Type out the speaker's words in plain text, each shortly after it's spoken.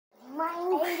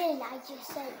And I just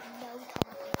said no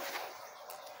talking.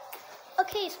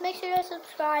 Okay, so make sure to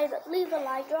subscribe, leave a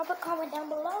like, drop a comment down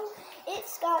below.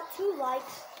 It's got 2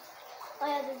 likes,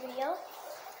 my other video.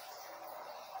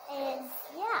 And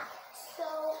yeah,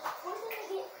 so we're gonna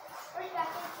get right back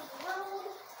into the road.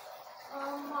 I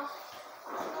don't know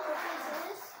what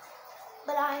this is,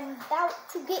 but I'm about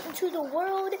to get into the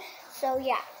world, so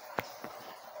yeah.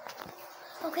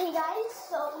 Okay guys,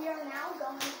 so we are now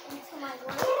going into my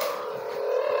world.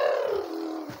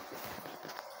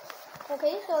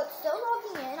 Okay, so it's still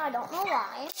logging in, I don't know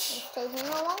why. It's taking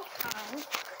a long time.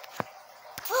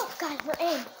 Oh guys, we're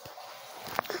in.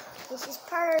 This is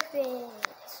perfect.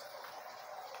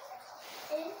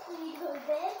 If we go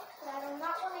big, but I do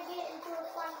not want to get into a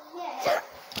fight yet.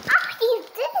 Oh, you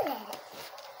did it!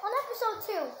 On episode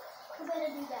 2, we're going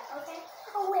to do that, okay?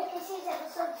 Oh wait, this is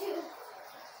episode 2.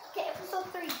 Okay,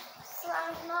 episode 3. So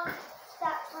I'm not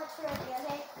that much ready,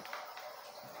 okay?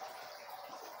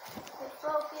 Good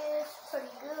focus,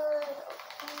 pretty good.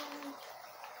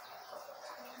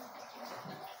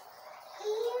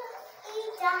 You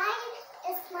died.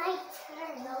 It's my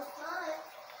turn. No, it's not.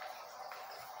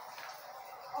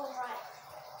 Alright.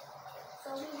 So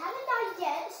we haven't died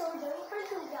yet, so we're doing pretty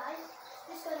good, guys.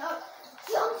 Just gonna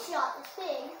jump shot this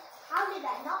thing. How did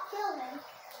that not kill him?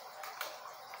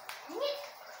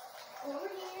 Over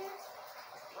here.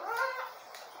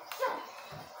 Jump.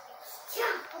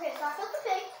 Jump. Okay, so I killed the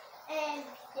pig and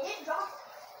didn't drop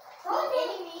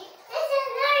any meat. This is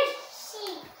nurse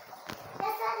sheep.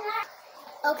 That's a nurse.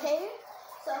 Okay,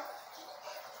 so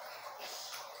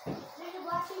there's a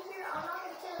black sheep here. I'm not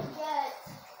gonna kill it yet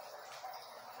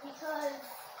because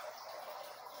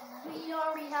we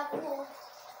already have wool.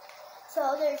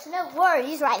 So there's no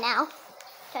worries right now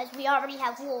because we already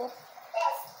have wool.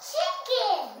 It's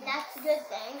chicken. And that's a good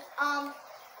thing. I'm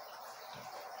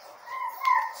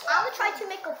gonna try to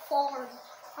make a farm.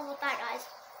 How about that, guys?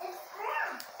 It's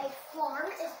brown. A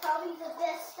farm is probably the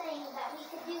best thing that we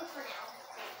could do for now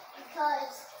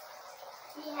because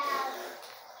we have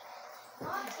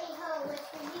not a hoe which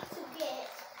we need to get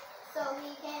so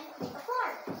we can make a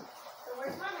farm. So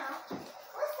where's my house?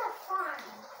 What's the farm?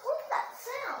 What's that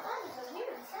sound? That is a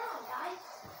weird sound, guys.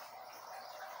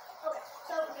 Okay,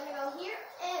 so we're gonna go here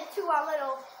and to our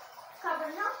little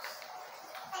covered house.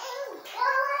 And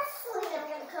go Then we're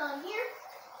gonna come here.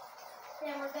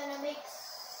 Then we're gonna make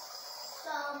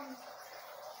some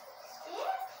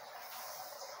sticks.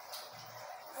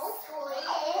 Hopefully,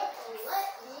 it will let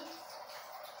me.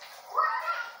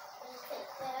 Let's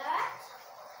take that,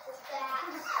 that,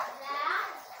 and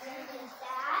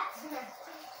that.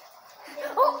 Then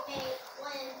we'll make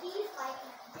one of these like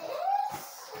this.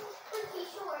 I'm pretty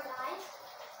sure, guys.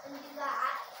 And do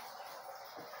that.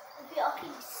 If y'all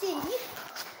can see.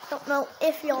 Don't know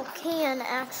if y'all can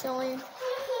actually.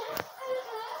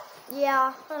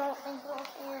 Yeah, I don't think y'all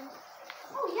can.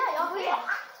 Oh yeah, y'all can.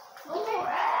 Okay.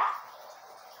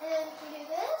 And we do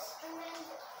this, and then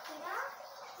do that.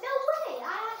 No way, I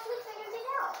actually figured it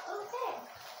out. Okay.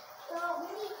 So we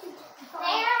need to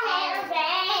find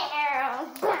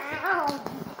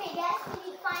Okay guys, we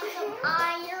need to find some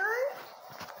iron.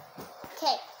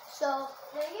 Okay, so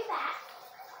there you back.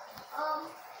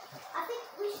 I think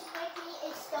we should make me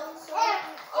a stone sword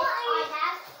if I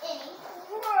have any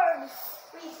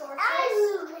resources.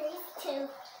 too.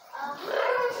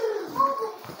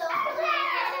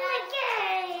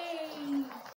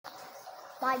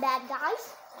 My bad,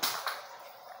 guys.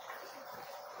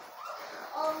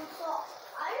 So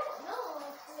I don't know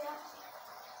if we have.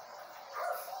 I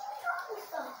don't see you dropping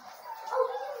stuff. Oh,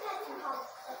 we do have some help.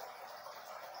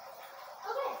 Okay.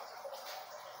 What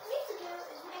we need to do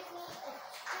is make me a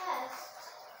chest.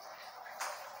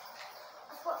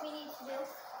 That's what we need to do.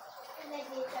 And make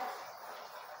me a chest.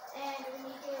 And we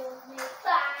need to make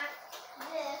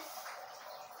this.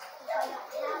 If I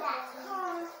don't have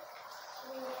one.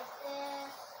 We need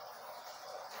this.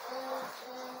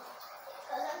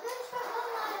 Because I'm going to start going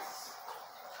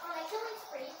on a killing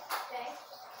spree. Okay.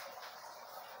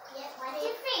 Yes, my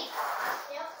dear feet.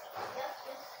 Yep.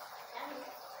 Down here.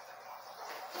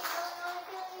 Keep going on a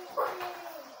killing spree.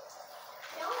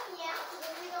 Don't, yeah, we're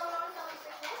going to go on a killing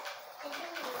spree next. And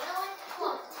then we're going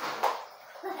to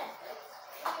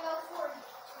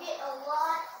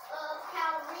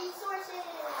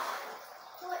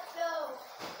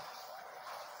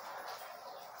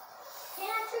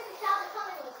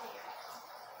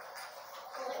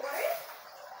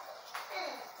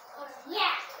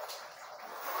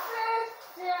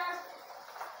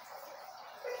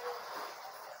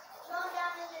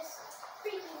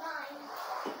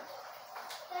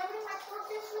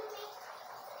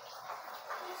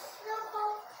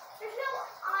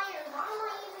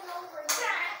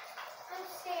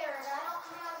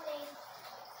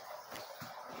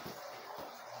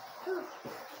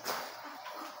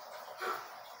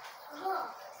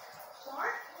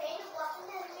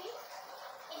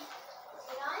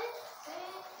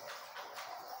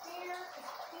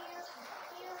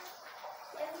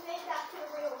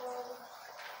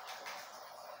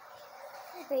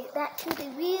Made it back to the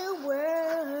real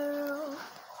world.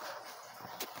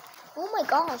 Oh my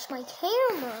gosh, my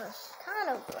camera's kind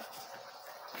of...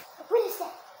 What is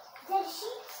that? Is that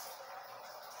sheets?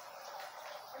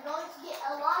 We're going to get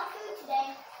a lot of food today.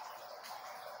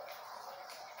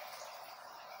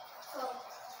 So,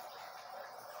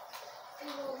 we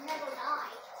will never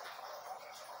die.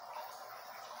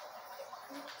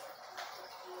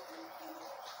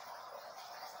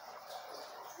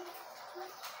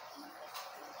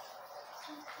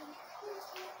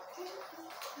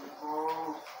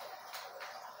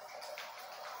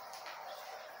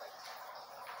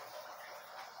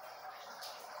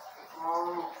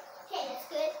 Okay, that's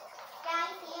good.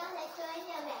 Guys, yeah, that's good.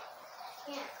 Okay.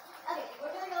 Yeah. Okay,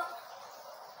 we're gonna go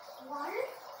water.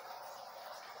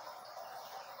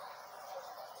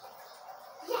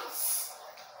 Yes!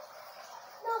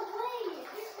 No way!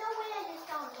 There's no way I just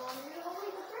found water. There's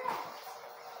only the bread.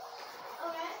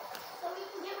 Okay, so we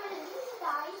can get rid of these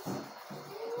guys.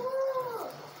 Whoa!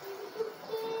 We can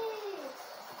do this.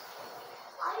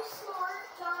 I'm smart,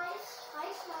 guys.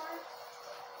 I'm smart.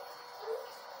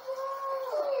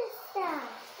 What is that?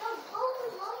 The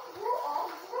Pokemon will all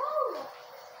grow.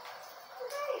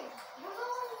 Okay, we're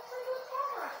going for the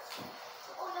cameras.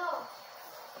 Oh no.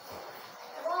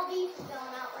 The raw beef is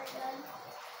going out right then. I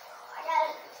got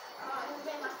it. I'm gonna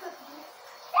get my cookies.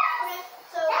 Okay,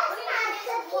 so we're gonna get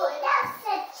some wood. That's a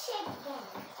chicken.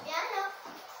 Yeah, I know.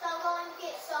 So I'm going to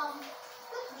get some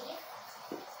cookies.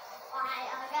 Alright, I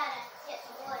gotta get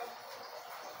some wood.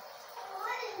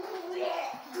 What is weird?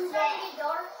 It's starting to get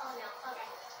dark. Oh no, okay.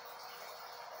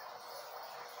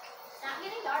 It's not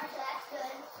getting dark, so that's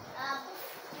good. I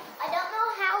don't know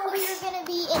how we're going to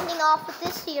be ending off with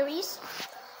this series.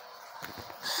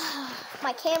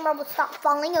 My camera will stop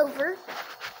falling over.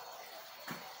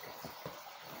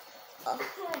 Look,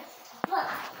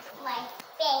 my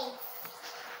face.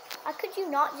 How could you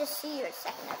not just see her a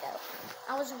second ago?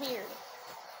 That was weird.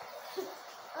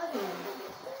 Okay.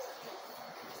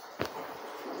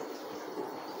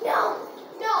 No,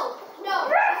 no, no.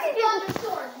 It's a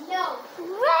thunderstorm. No.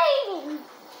 Raining.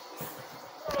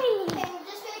 Okay, we're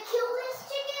just gonna kill this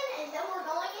chicken and then we're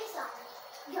going inside.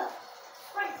 Go.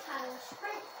 Sprint, Tyler,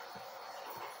 sprint.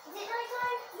 Is it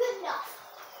nighttime? Good enough.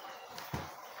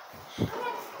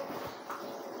 Okay.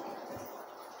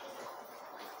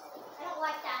 I don't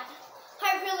like that. I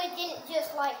really didn't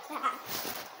just like that.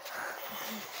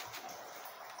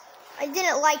 I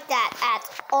didn't like that at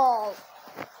all.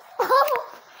 Oh,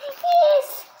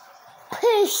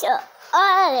 he's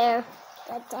other.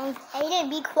 Aiden,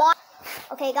 be quiet.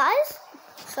 Okay, guys.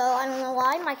 So I don't know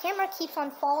why my camera keeps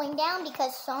on falling down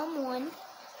because someone,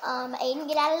 Aiden,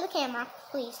 get out of the camera,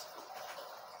 please.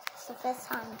 It's the first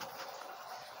time.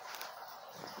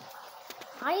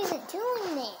 Why is it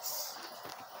doing this?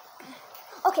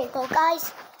 Okay, well,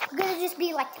 guys, we're gonna just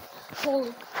be like,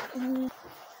 holy.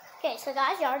 Okay, so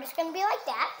guys, y'all are just gonna be like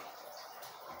that.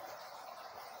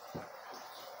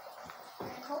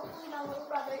 And hopefully my little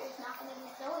brother is not gonna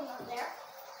be filming up there.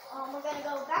 We're gonna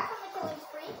go back on the killing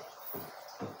spree.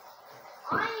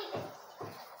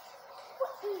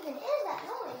 What even is that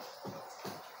noise?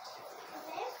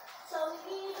 Okay, so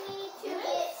we need to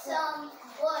get some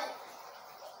wood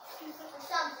or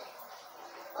something.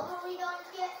 What were we going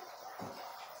to get?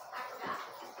 I forgot.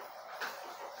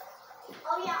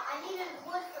 Oh yeah, I needed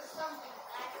wood for something.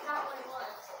 I forgot what it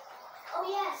was. Oh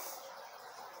yes.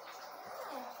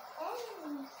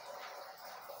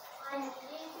 I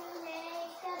needed to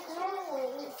make a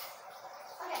chest.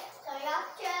 Okay, so we got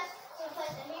the chest. So we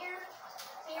place it here,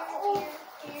 here,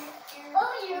 here, here,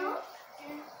 Oh, you.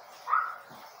 here,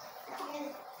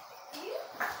 and here.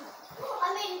 I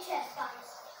made a chest, guys.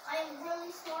 I'm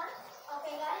really smart.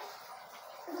 Okay, guys.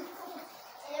 And then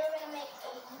we're gonna make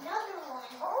another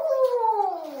one.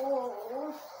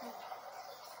 Oh.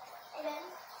 And then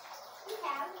we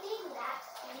have the exact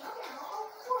same amount of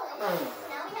wood.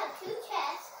 Now we have two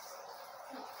chests.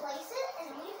 We place it, and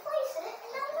then we place it,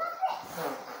 and now we got this.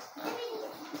 Then we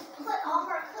need to put all of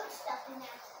our cooked stuff in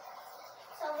there.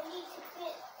 So we need to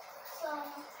get some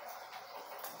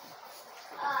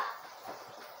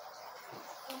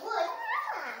wood.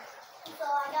 So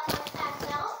I got my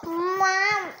axe out.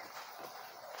 Mom.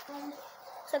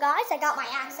 So guys, I got my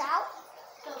axe out.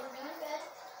 So we're doing good.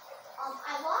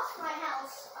 I lost my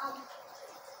house.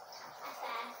 That's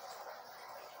bad.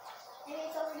 Maybe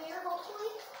it's over here,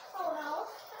 hopefully. Oh no,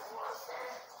 I lost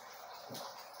that.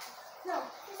 No,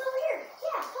 it's over here.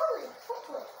 Yeah, totally.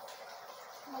 Hopefully.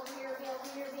 Come over here, be over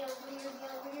here, be over here, be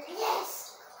over here. Yes!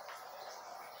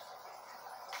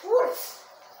 Horse!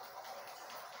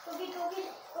 Go get it.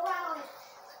 Go out on it.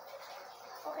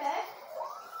 Okay.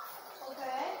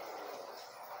 Okay.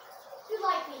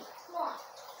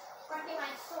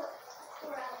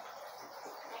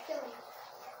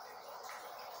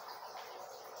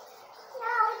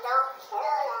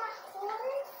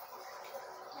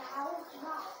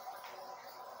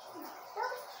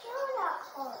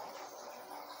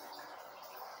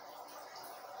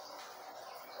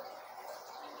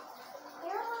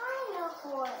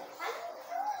 horse. I'm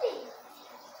good.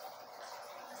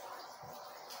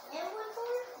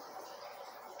 Inventory?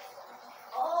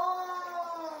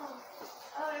 Oh.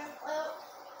 Okay, well,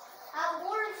 have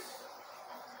horse.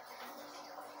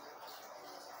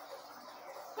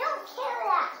 Don't kill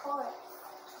that horse.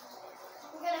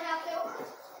 We're gonna have to.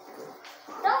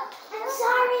 Don't. I'm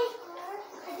sorry.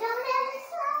 I don't have a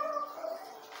saddle.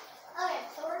 Okay,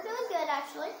 so we're doing good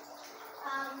actually.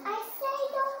 I say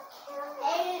don't kill it.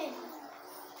 Aiden,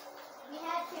 we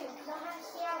had to. You don't have to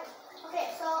stay out. Okay,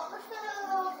 so we're just gonna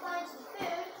go find some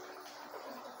food.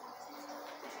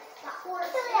 That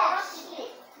horse. Kill that wants to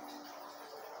eat.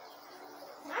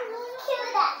 Can I really not Kill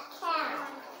that cow.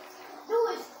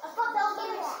 Dude, I thought that was an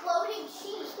Kill that. exploding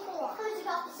sheep. I was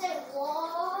about to say,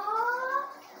 what?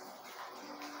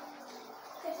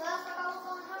 Okay, so that's what I was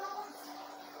going to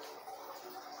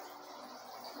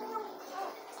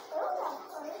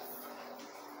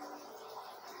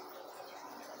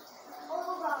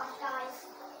Oh gosh, guys.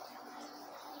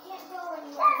 You can't go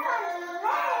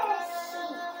anywhere.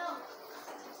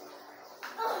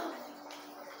 No.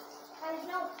 Guys,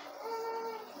 no.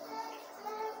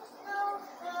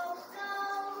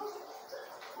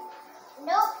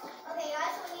 Nope. Okay,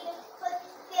 guys, so we need to put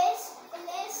this and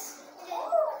this and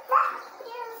this.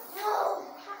 No.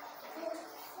 We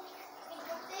need to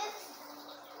put this,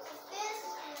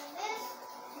 and this.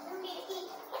 And we need to eat.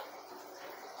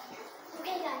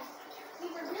 Okay, guys. We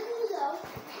were really low.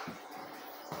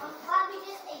 I'm glad we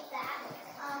just ate that.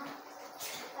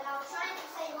 But I was trying to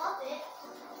save up it.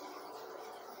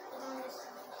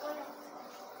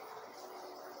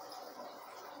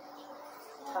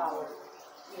 Tyler,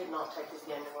 you did not take his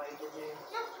game away, did you?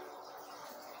 No.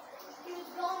 He was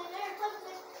going in there and touching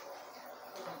it.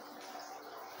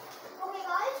 Okay,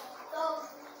 guys. So,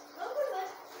 those are good.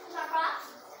 Is that crops?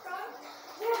 Throwing?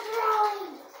 You're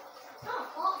throwing. Oh,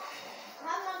 well. I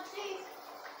have none to see.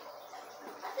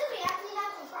 I think we actually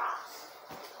have some crops.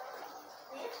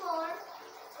 And corn.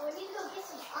 So we need to go get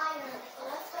some iron. So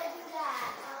let's go do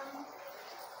that.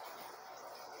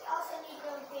 We also need to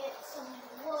go get some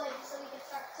wood so we can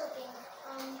start cooking.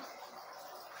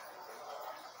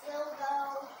 We'll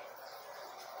go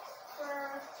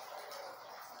for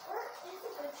where is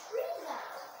the trees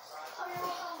at? Oh,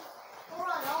 we'll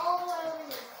run all the way over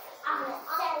here.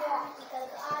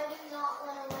 Because I do not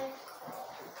want to live.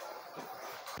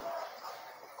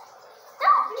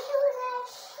 Don't kill that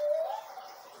sheep.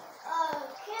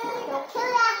 Okay. Don't kill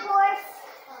that horse.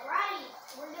 Alrighty.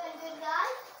 We're doing good,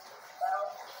 guys.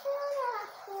 Don't kill that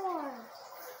horse.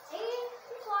 Aiden,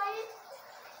 be quiet.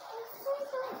 I say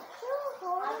don't kill I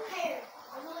horse. don't care.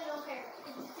 I really don't care.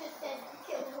 You just said you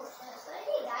killed the horse. That's what I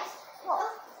did, guys. Well, So,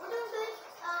 we're doing good.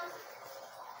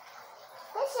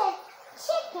 this is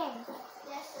chicken.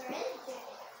 Yes, there is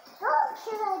chicken. Don't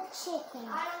kill a chicken.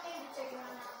 I don't need the chicken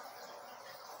right now.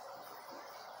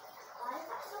 Why is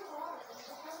that so hard?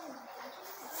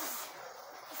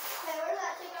 Okay, where's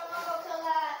that chicken? I'm gonna go kill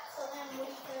that. So then we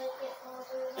could get more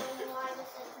food. I don't know why I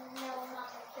just said no, I'm not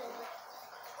gonna kill it.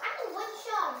 I can one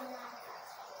shot him now.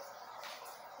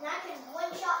 And I can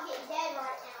one shot get dead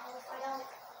right now if I don't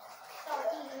start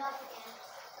eating up again.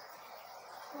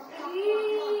 Come on, come on,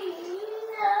 come on, come on.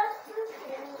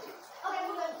 Okay,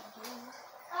 we're good.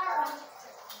 Alright.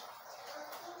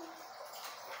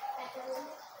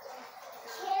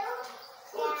 Kill.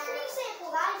 Ooh, tree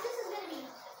sample, guys. This is gonna be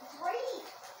great.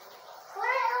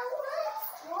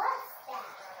 What's that?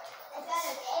 I got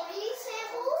a tree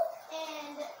sample,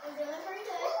 and we're doing pretty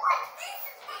good. What's this?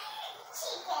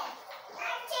 Chicken.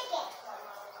 Not chicken.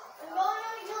 I'm going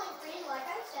on a killing spree, like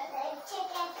I said.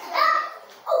 Chicken.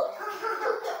 Oh!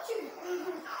 Shoot.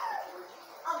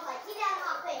 I was like, get out of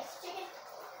my face, chicken.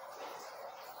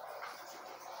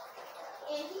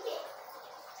 And he did.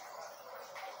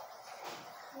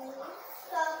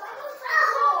 So if I go try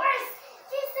to Horse.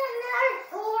 Just another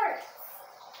horse.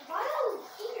 if I go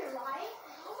here, right,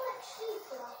 how much sheep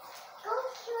do I have? Go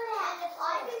kill that. And if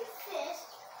I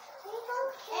insist, Hey, go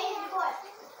kill hey, that. what?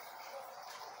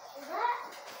 Is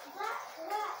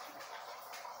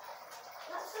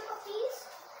that simple peas?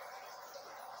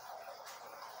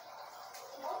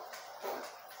 Nope.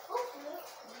 Hopefully.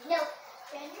 No.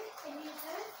 Can you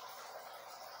do it?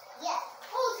 Yes.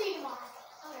 We'll see tomorrow.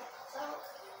 Okay, so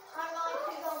I'm going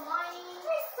to go mining.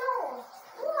 Crystal.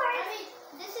 I mean,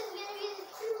 this is going to be the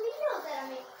 2 videos that I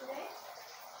made today.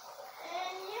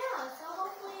 And yeah, so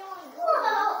hopefully you all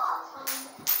enjoy.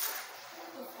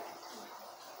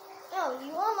 Oh,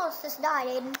 you almost just died,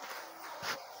 Aiden.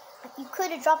 Like you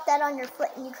could have dropped that on your foot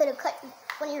and you could have cut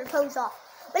one of your toes off.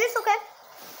 But it's okay.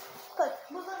 Good.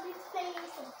 We're going to be playing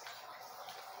some.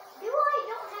 Do I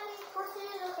don't have any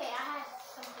horses? Okay, I have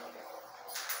some.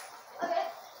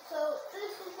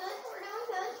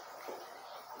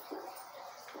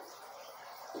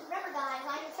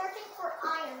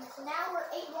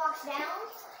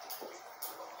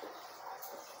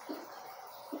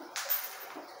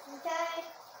 Okay.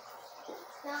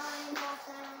 9 blocks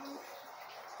down.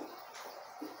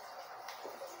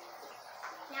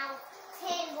 Now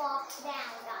 10 blocks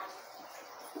down, guys.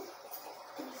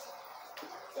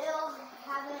 Still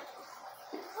haven't.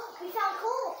 Oh, we found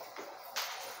coal.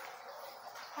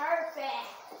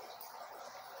 Perfect.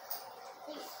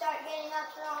 You start getting up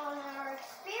on our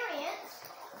experience.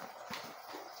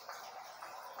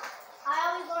 I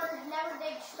always learned to never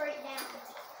dig straight down.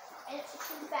 And it's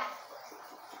too fast.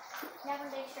 Never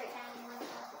dig straight down anymore.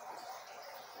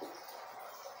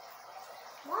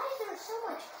 Why is there so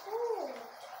much coal?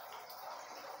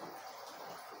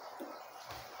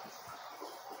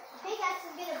 Pickaxe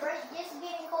is gonna break just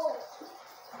getting coal.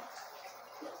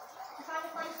 I'm trying to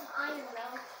find some iron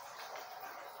though.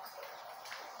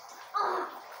 Ah!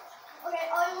 Okay,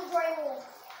 I will dry wool.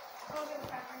 I don't give a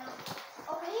crap right now.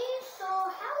 Okay, so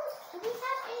do we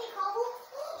have any cobble?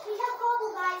 We have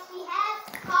cobble, guys. We have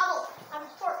cobble. I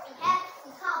report we have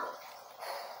some cobble.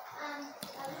 I'm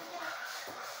just gonna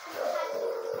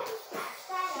patch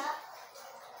that up.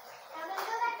 And I'm gonna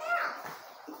go back down.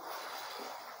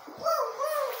 Woo,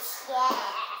 woo.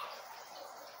 Yeah.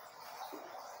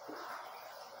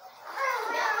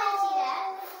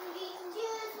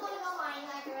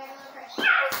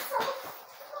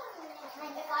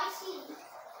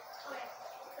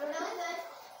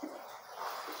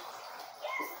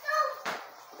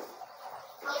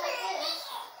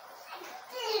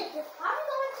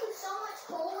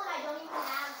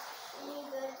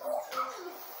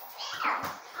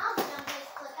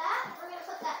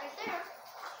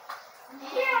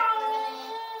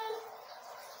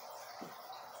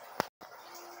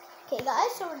 Okay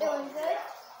guys, so we're doing good.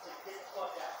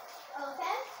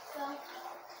 Okay, so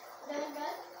we're doing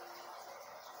good.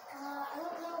 I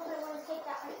don't know if I want to take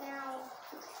that right now,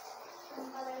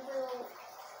 but I will.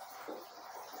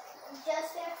 I'm just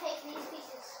gonna take these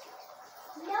pieces.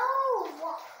 No!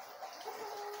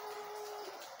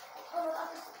 Oh my god.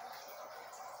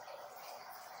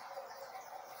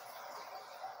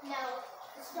 No,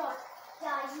 it's dark.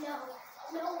 Guys, no.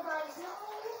 No, guys, no.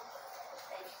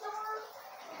 It's dark.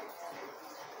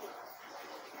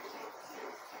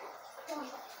 Come on,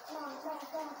 come on, come on,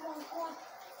 come on, come on, come on.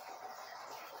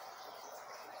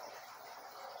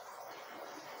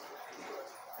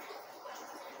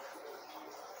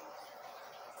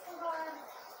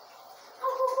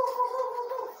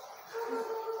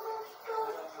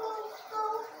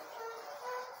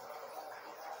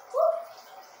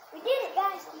 We did it,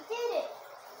 guys. We did it.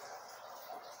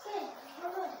 Good.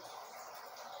 We're good.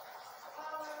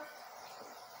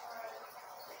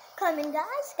 Coming,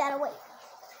 guys. Gotta wait.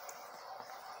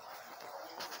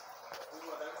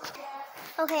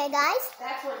 Okay, guys.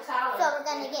 That's what Tyler. So we're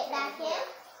gonna get back in.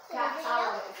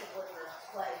 Tyler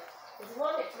play. He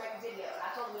wanted to make a video, and I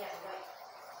told him he had to wait.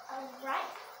 All right.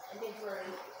 And then we're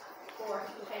in for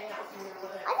he can hang out with me or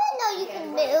whatever. I didn't know you can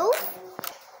move.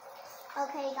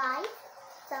 Okay, guys.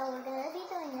 So we're gonna be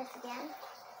doing this again.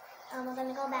 We're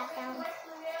gonna go back down.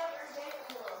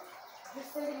 He's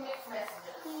sending mixed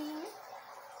messages. Mm-hmm.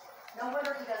 No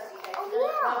wonder he doesn't eat it. Oh, He doesn't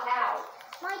yeah. know how.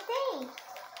 My thing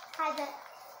hasn't.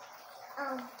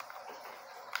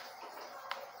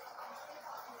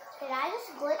 Did I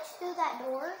just glitch through that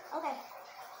door? Okay.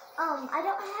 I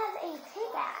don't have a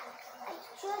pickaxe. I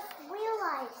just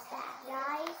realized that,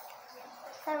 guys.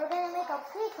 So we're gonna make a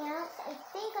pickaxe. I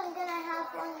think I'm gonna have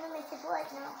unlimited wood.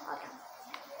 No, okay.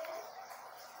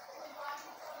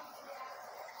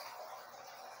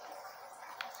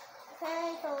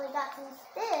 Okay, so we got some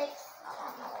sticks. I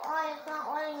don't know why it's not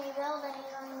letting me build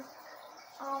anything.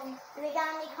 Do we got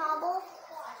any cobble?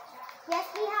 Yes,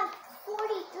 we have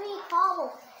 43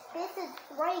 cobble. This is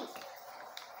great.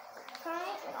 Okay,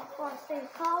 we're gonna pour through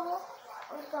cobble.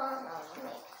 We're gonna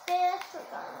make this. We're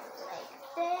gonna make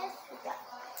this.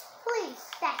 Please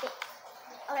stack it.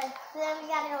 Okay, so then we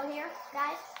gotta go here,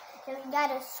 guys. Then we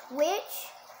gotta switch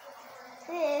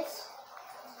this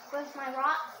with my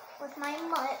rock, with my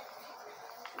mud,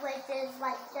 which is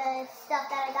like the stuff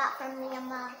that I got from the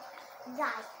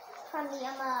guys, from the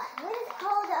what is it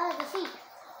called? The sheep.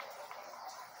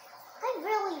 I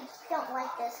really don't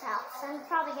like this house. I'm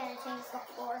probably gonna change the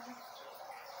floor,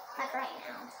 like right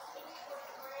now.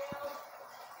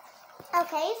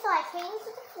 Okay, so I changed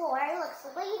the floor. It looks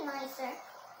way nicer.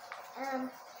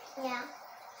 Yeah.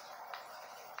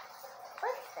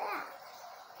 What's that?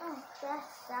 Oh,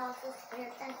 that was just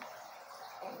weird.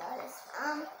 Didn't notice.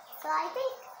 So I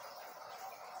think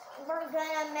we're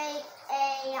gonna make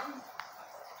a.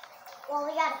 Well,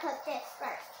 we gotta cook this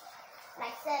first. Like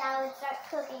I said, I would start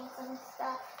cooking some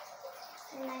stuff,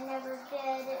 and I never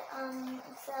did.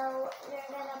 we're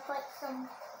gonna put some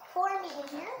 4 meat in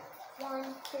here.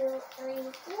 1, 2, 3,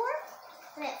 4.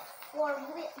 And then 4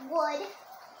 wood.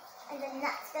 And then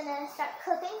that's gonna start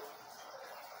cooking.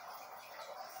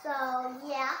 So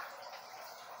yeah.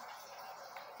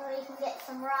 So you can get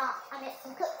some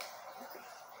some cooked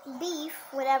beef,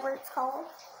 whatever it's called.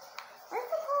 What's it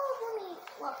called? Let me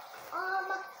look.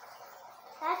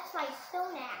 That's my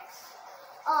stone axe.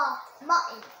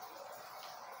 Mutton.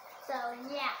 So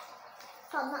yeah, it's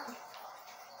called mutton.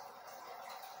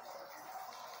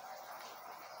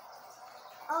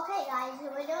 Okay guys,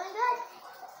 we're doing good.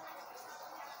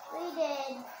 We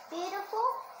did beautiful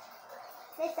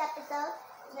this episode.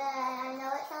 I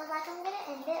know it sounds like I'm gonna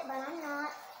end it, but I'm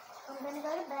not. I'm gonna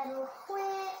go to bed real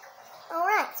quick.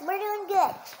 Alright, so we're doing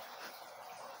good.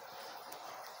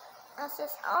 That's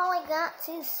just all I got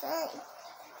to say.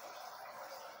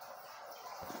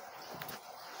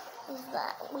 Is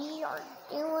that we are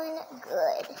doing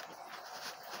good.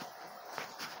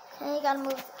 Okay, gotta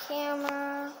move the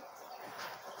camera.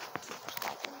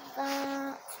 Like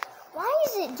that. Why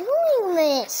is it doing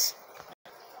this?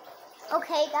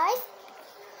 Okay, guys.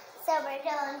 So we're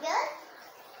doing good.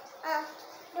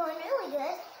 Doing really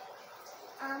good.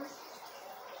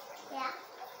 Yeah.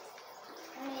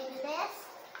 I'm gonna do this.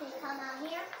 Can you come out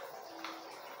here?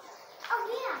 Oh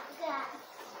yeah,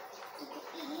 you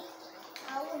can eat.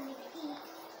 Oh, we need to eat.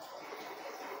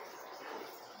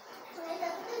 It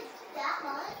doesn't do that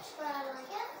much, but I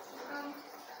like it.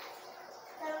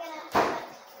 So we're gonna put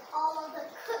all of the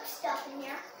cooked stuff in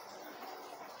here.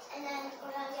 And then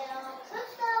we're gonna get all the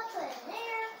cooked stuff, put it in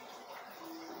there.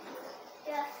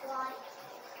 Just like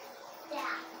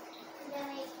that. And then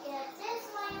we get this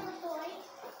laboratory,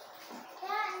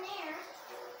 that in there,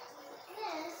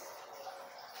 this,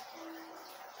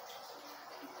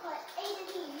 put 8 of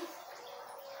these.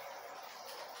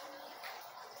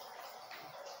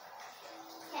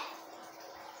 Okay.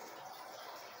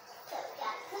 So we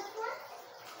got a cooked one,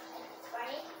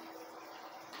 right?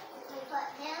 We put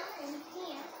him in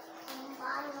here. I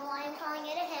don't know why I'm calling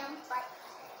it a him, but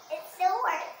it still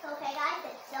works. Okay guys,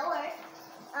 it still works.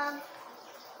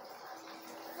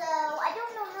 So I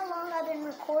don't know how long I've been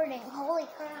recording. Holy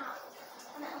crap.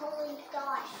 Holy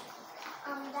gosh.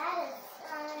 That is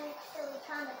actually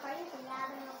kind of crazy that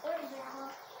I've been recording that long.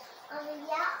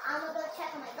 Yeah, I'm gonna go check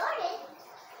on my garden.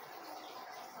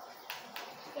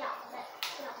 Get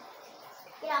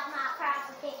off my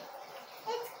property.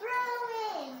 It's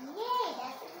growing. Yay,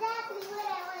 that's exactly what I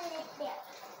wanted it to do.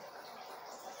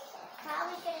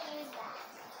 Probably shouldn't use that.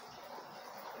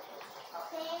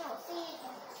 Okay, no seeds.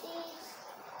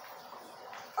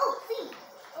 Oh, seeds.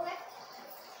 Okay.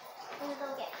 I'm gonna go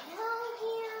get hell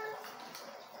here.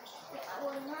 Get my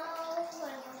wooden hoe.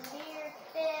 Put it over here.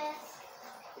 This.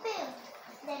 Boom.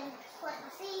 Then plant my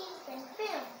seeds. Then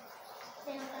boom.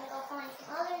 Then I'm gonna go find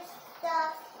some other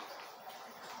stuff.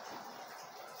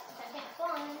 Which I can't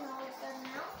find all of a sudden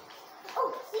now. Oh,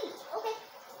 seeds. Okay.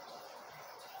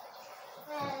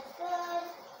 That's good.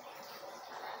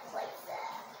 Place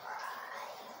that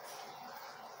right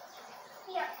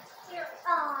here.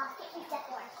 Can't use that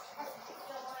one. That's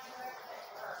the one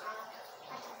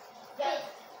Yep.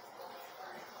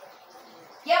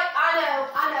 Yep, I know.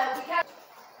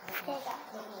 Because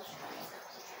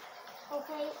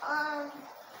okay,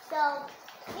 so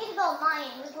we need to go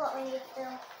mining. This is what we need to do.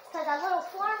 Because our little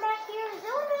farm back here is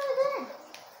doing really good.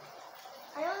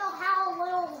 I don't know how a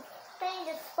little thing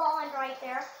just spawned right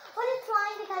there. But it's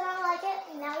fine because I like it.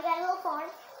 And now we got a little farm.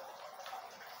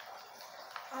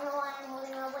 I don't know why I'm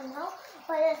holding a wooden hoe,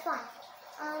 but it's fine.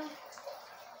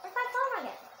 Where's my farm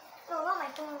again? No, not my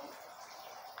farm.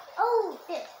 Oh,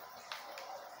 this.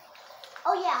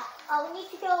 Oh yeah, we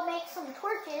need to go make some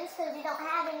torches because we don't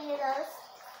have any of those.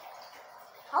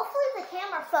 Hopefully the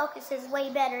camera focus is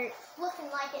way better. It's looking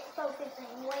like it's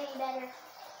focusing way better.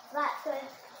 That's good.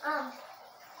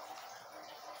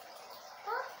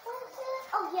 What is this?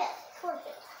 Oh yes,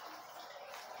 torches.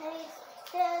 Okay,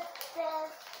 this.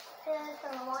 I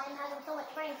don't know why I'm having so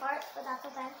much brain parts, but that's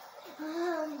okay.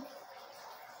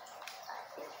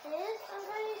 This, I'm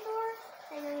pretty sure.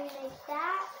 And then we make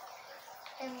that.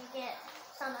 And we get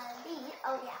some of these.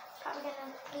 Oh yeah, probably gonna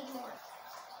need more.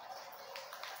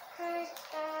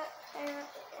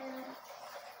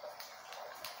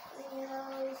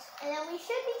 And then we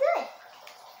should be good.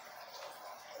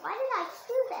 Why did I just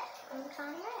do that? I'm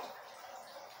kind of mad.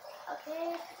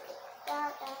 Okay,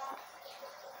 that.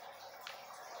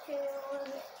 To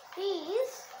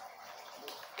these,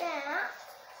 that,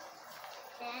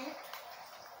 then,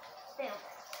 boom.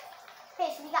 Okay,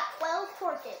 so we got 12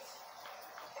 torches.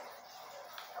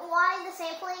 Why the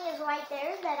sampling is right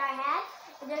there that I had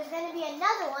There's going to be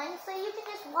another one, so you can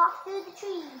just walk through the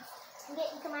trees and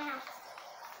get into my house.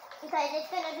 Because it's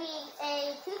going to be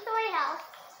a 2-story house,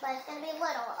 but it's going to be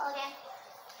little, okay?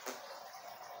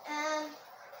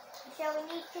 So we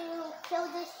need to kill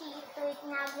this sheep so we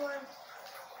can have more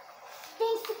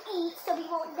things to eat so we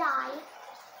won't die.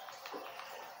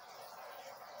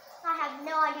 I have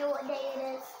no idea what day it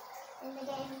is in the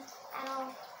game at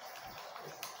all.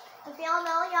 If y'all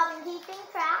know, y'all been keeping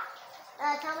track.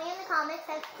 Tell me in the comments.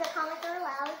 The comments are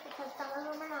allowed because some of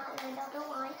them are not, and I don't know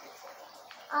why. If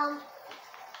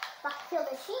I could kill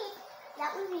the sheep,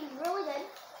 that would be really good.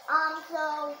 So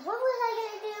what was I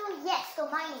gonna do? Yes, go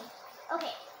mining.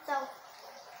 Okay, so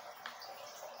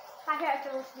my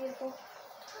character looks beautiful.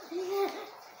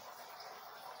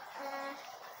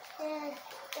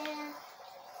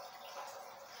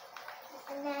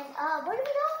 And then, where do we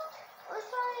go? What's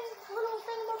my little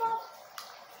thing about?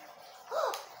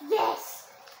 Yes!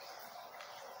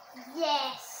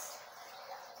 Yes!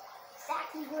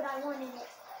 Exactly what I wanted it.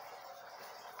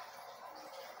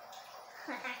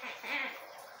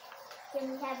 Then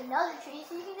we have another tree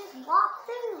so you can just walk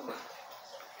through.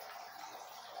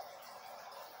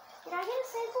 Did I get a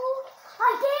sample?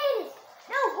 I did!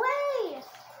 No way!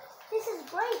 This is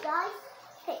great, guys.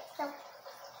 Okay, so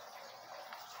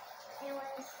it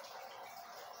was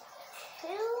 2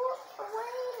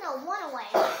 away? No, 1 away.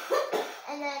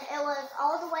 And then it was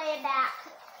all the way back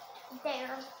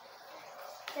there.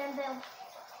 Then boom.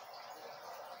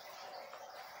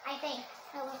 I think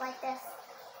it was like this.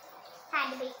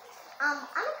 Had to be. I'm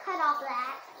gonna cut off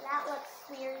that. That looks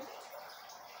weird.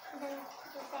 And then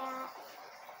do that.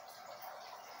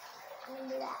 I'm gonna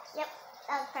do that. Yep,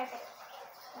 that was perfect.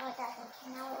 No, it doesn't.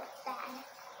 Now it looks bad.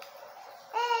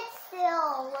 It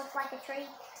still looks like a tree.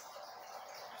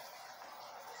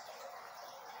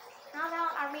 How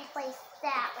about I replace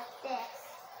that with this?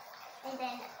 And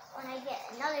then when I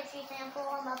get another tree sample,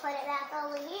 I'm gonna put it back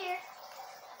over here.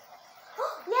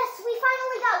 Oh, yes, we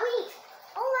finally got wheat.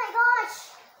 Oh my gosh.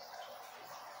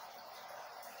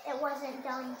 It wasn't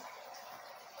done.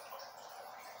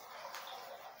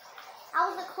 I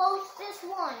was the closest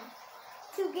one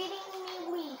to getting me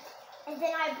wheat, and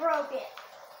then I broke it.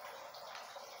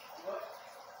 What?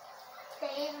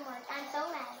 They even worked. I'm so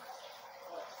mad.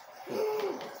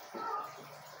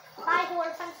 Bye,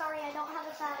 horse. I'm sorry, I don't have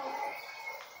a saddle.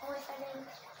 I wish I did.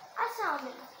 That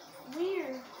sounded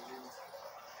weird.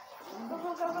 Go,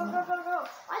 go, go, go, go, go, go.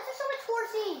 Why is there so much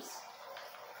horses?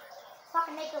 So I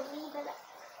can make a lead of that.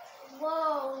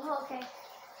 Whoa, okay.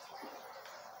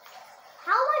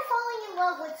 How am I falling in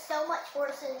love with so much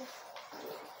horses?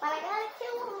 But I gotta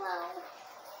kill them though.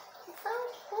 It's so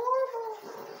horrible.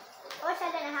 I wish I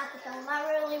didn't have to kill them. I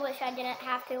really wish I didn't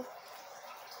have to.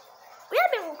 We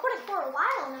have been recording for a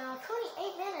while now.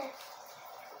 28 minutes.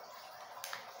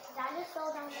 Did I just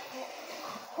fell down that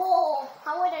hole?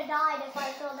 I would have died if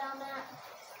I fell down that.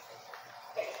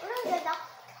 We're doing good though.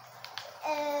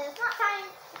 It's not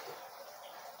time.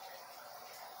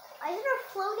 Is there a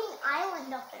floating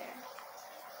island up there?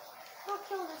 I'll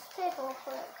kill this pig real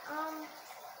quick.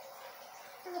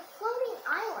 There's a floating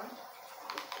island.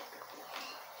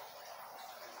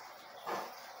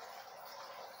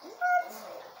 What?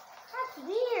 That's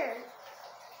weird.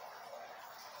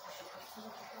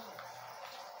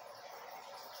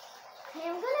 Okay,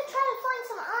 I'm gonna try to find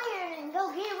some iron and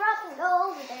go gear up and go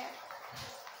over there.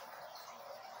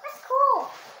 That's cool.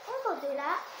 I'm gonna go do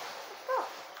that. Let's go.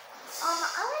 I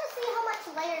want to see how much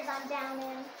layers I'm down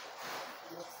in.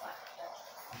 Looks like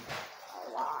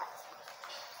A lot.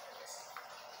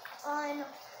 1,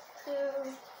 2,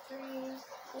 3,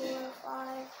 4,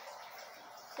 5,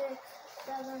 6,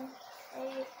 7,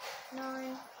 8,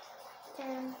 9,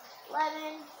 10,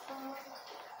 11.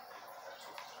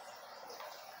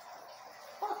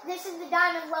 Oh, this is the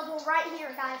diamond level right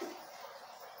here, guys.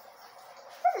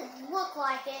 Doesn't look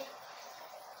like it.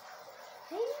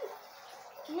 Maybe.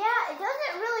 Yeah, it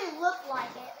doesn't really look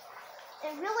like it.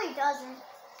 It really doesn't.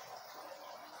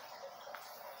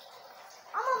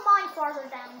 I'm gonna mine farther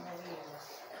down.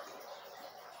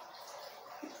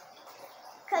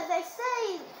 Because they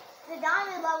say the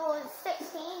diamond level is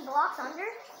 16 blocks under.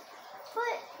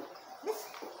 But this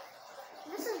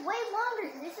is way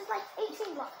longer. This is like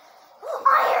 18 blocks.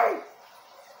 Iron!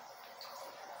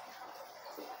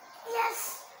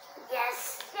 Yes!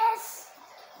 Yes! Yes!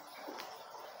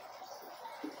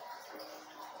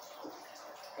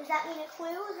 Does that mean a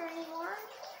clue? Is there any more?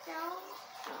 No?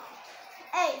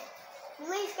 Hey, at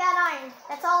least got iron.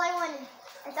 That's all I wanted.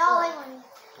 That's all I wanted.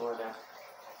 More down.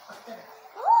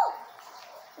 Oh!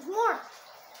 There's more.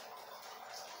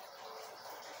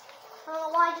 I don't know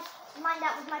why I just mined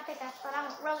that with my pickaxe, but I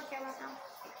don't really care right now.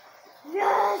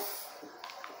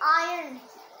 iron.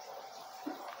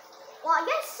 Well, I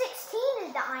guess 16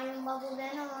 is the iron level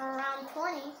then, or around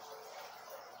 20.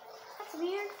 That's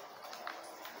weird.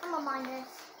 I'm gonna mind this.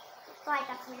 Right,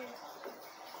 that's weird.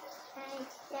 Okay,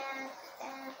 yeah.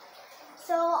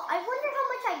 So, I wonder how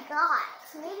much I got.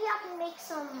 Maybe I can make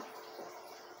some...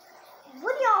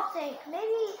 What do y'all think?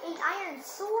 Maybe an iron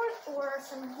sword or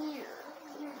some gear?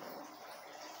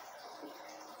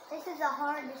 This is a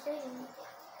hard decision.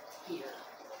 Here.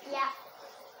 Yeah.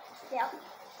 Yep.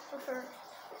 For sure.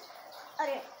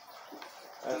 Okay.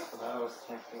 That's what I was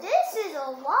thinking. This is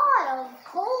a lot of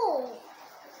coal.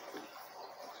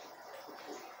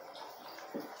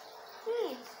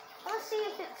 Jeez. Let's see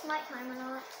if it's nighttime or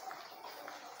not.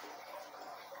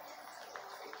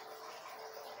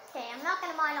 Okay, I'm not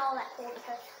going to mine all that coal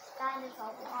because that is a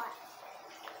lot.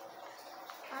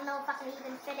 I don't know if I can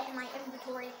even fit it in my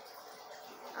inventory.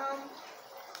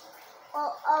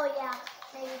 Well, oh yeah,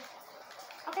 maybe.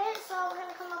 Okay, so we're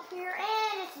gonna come up here,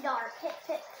 and it's dark. Hit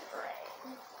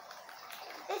red.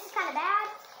 This is kind of bad.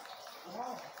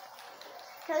 Wow.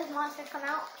 Because monsters come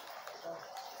out.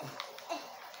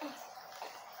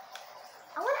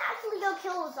 I want to actually go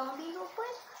kill a zombie real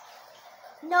quick.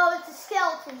 No, it's a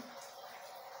skeleton.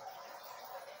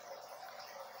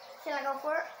 Should I go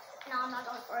for it? No, I'm not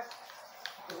going for it.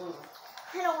 Ooh.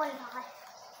 I don't want to die.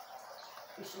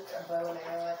 You shoot a bow and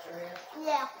arrow at your hand.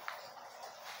 Yeah.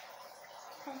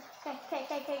 Okay.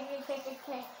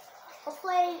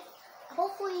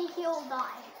 Hopefully he'll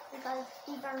die because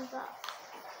he burns up.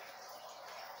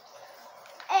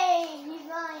 Hey, he's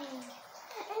dying.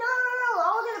 No,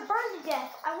 I was gonna burn to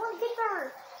death. I want to get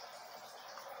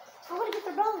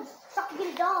their bones so I can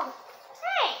get a dog.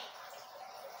 Hey!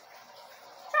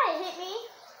 Try to hit me.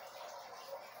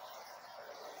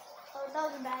 Oh,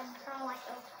 those are bad. I don't like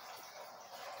those.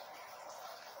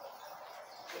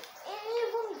 And it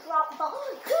won't drop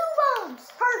bones. 2 bones!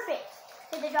 Perfect!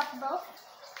 Did they drop the bow?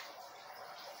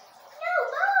 No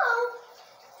bow!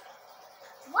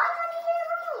 Why do I need any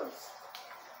bones?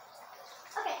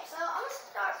 Okay, so I'm gonna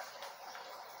start.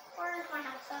 Where's my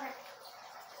house? Okay.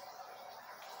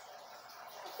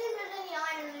 Let's see if there's any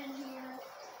iron in here.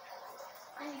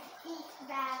 I need to eat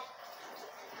that.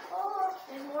 Oh,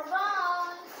 there's more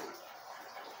bones.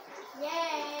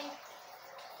 Yay!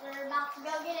 We're about to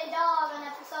go get a dog on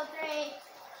episode 3.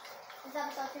 It's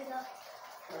episode 2 though.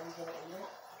 Are you gonna eat it?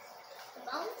 The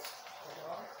bones? The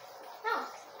dog? No.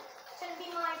 It's gonna be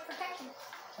my protection.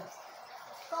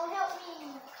 Go help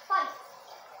me fight.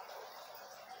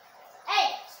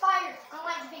 Hey, spider! I don't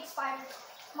like big spiders.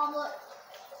 Mom, look.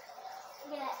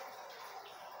 Look at that.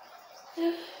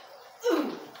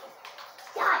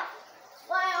 Die!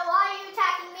 Why are you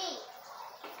attacking me?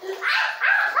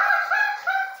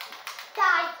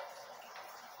 Die!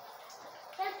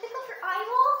 Did I pick up your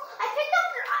eyeball? I picked up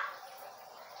your eye.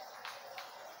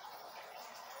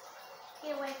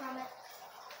 Get away from it.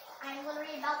 I'm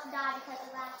literally about to die because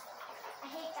of that. I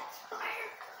hate that spider.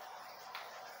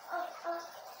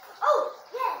 Oh,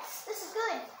 yes! This is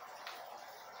good.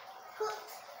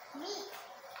 Cooked meat.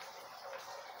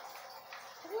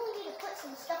 I really need to put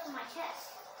some stuff in my chest.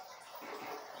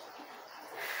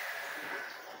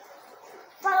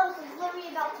 Bro, is literally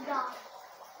about to die.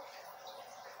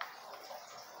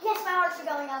 Yes, my hearts are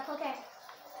going up. Okay.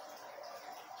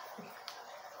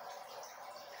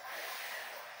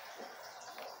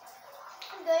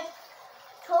 I'm good.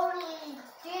 Totally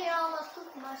did almost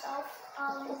poop myself.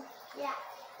 Yeah.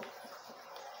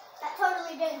 That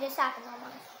totally didn't just happen on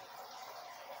mine.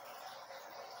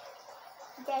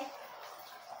 Okay.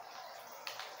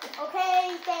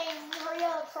 Okay, thing, hurry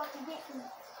up so I can get some.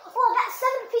 Oh, I got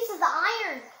 7 pieces of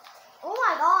iron. Oh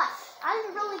my gosh, that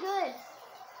is really good.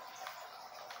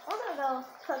 We're gonna go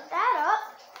cook that up.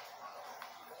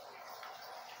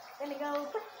 Gonna go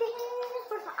put this,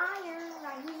 put my iron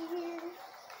right here.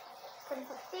 Gonna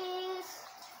put this.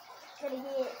 Gonna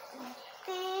get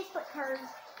this, put her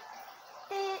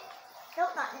this.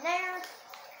 Nope, not in there.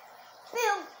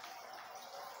 Boom.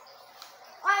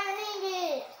 Iron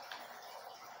ingot.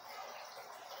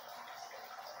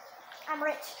 I'm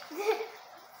rich.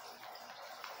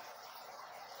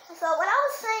 So what I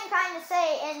was trying to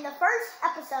say in the first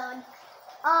episode,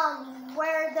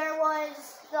 where there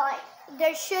was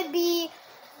there should be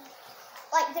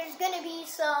there's gonna be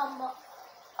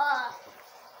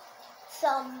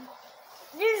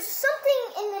there's something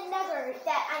in the nether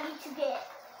that I need to get.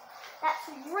 That's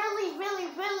really, really,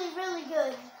 really, really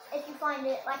good if you find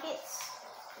it. It's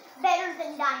better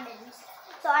than diamonds.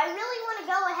 So I really want to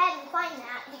go ahead and find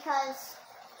that because,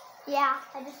 yeah,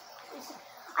 I don't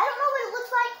know what it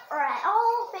looks like or at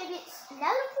all. Maybe it's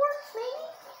nether quartz, maybe?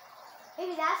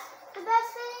 Maybe that's the best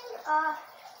thing? Am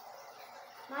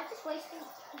I just wasting?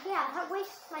 Yeah, that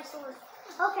wastes my sword.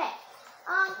 Okay.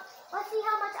 Let's see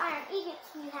how much iron ingots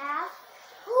we have.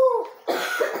 Ooh.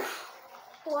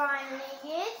 4 iron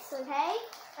ingots. Okay.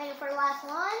 Waiting for the last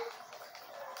one.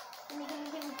 Give me.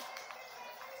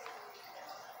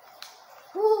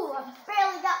 Ooh, I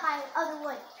barely got my other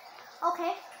wood.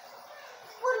 Okay.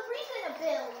 What are we gonna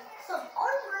build? Some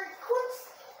armored quartz.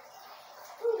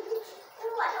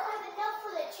 Ooh, I don't have enough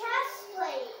for the chest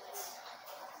plate.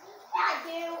 Yeah, I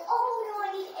do. Oh no,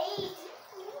 I need 8.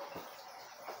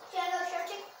 Should I go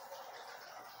searching?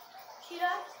 Should I?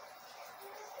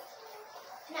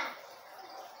 No.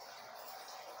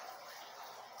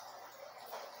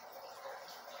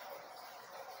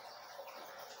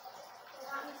 You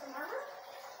got me some armor?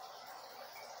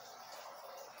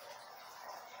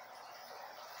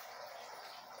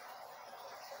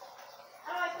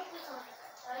 How do I pick this one?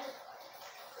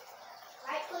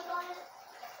 Right click on it?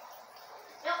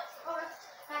 Nope. Over.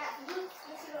 I got some boots.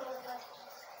 Let's see what it looks like.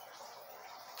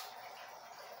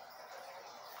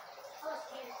 Oh, it's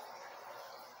scary.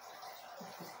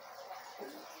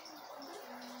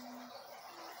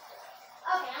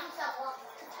 Okay, I'm gonna stop walking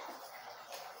like that.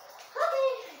 Okay,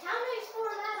 time to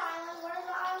explore that island. Where's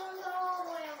the island all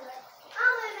the way over there?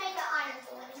 I'm gonna make an iron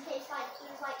sword in case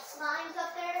there's like slimes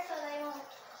up there so they won't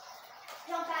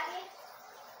jump at me.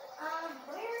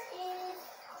 Where is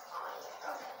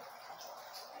okay.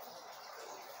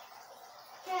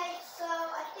 Okay, so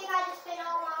I think I just spent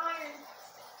all my iron.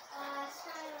 It's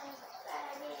kind of a bad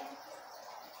idea.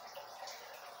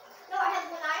 No, I have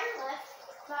 1 iron left,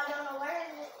 but I don't know where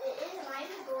it is in my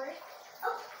inventory.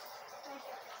 Oh, right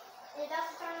there. Is that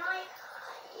the turn light?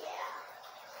 Yeah.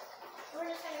 We're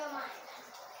just gonna go mine then.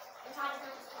 It's hot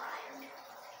enough for iron.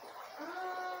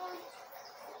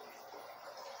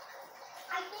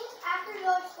 I think after you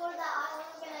go explore that island,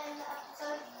 we're gonna end the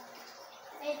episode.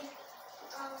 Maybe.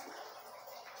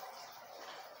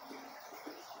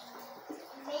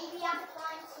 Maybe I can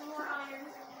find some more iron.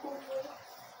 Hopefully.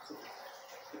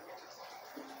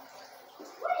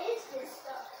 What is this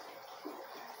stuff?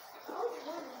 Oh,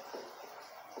 wood.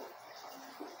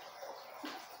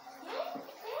 Yeah.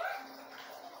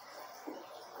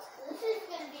 This is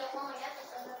gonna be a long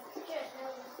episode. I just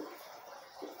know this.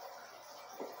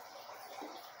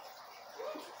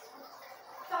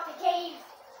 Found a cave.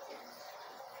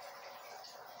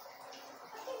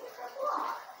 I think it's a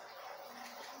block.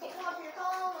 Okay, come up here. Come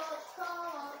up.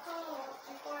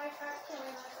 Before I start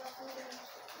killing myself.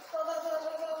 Go.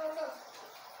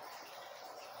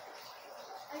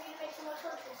 I need to make some more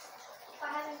torches. If I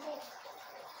haven't made.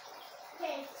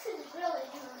 Okay, this is really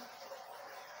good.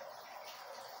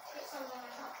 Get some of my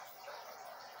help.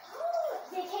 Oh,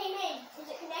 they came in. Is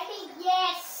it connecting?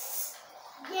 Yes.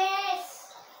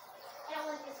 I don't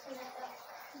want this to connect though.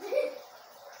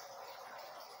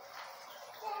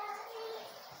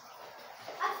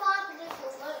 I thought that this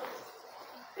was low.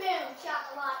 Boom,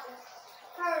 chocolate.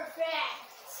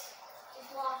 Perfect.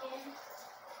 Just walk in. I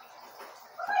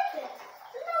like this.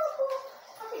 Isn't that look cool?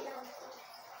 I think that looks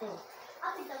cool. I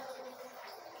think that looks really cool.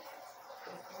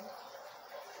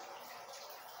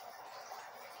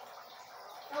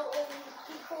 Oh, it will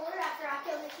be cooler after I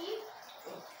kill the sheep.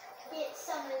 Get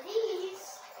some of these.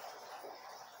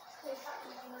 Please stop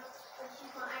using those. Let's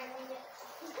use my iron ingot.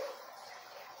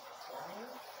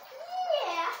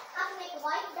 Yeah, I can make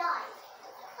white dye.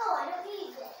 Oh, I don't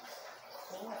need this.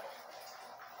 Let's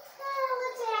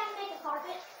say I can make a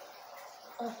carpet.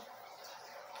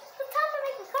 It's time to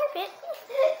make a carpet.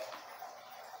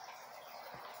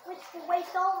 Which will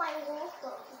waste all my wool. So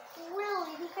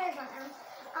really, who cares on them?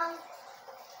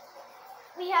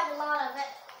 We have a lot of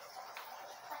it.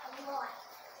 Like a lot.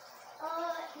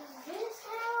 Is this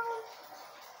how?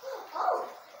 Oh,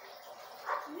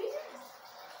 that's weird.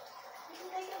 You can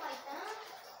make it like that.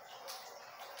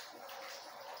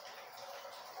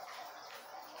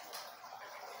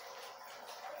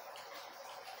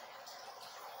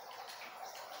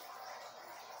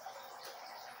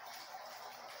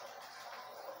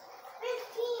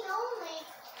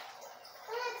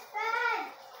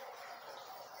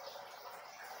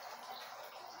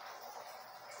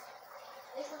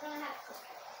 We're gonna have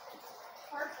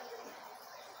parking.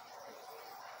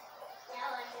 Yeah, I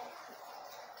like it.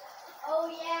 Oh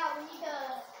yeah, we need to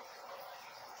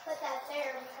put that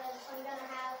there because I'm gonna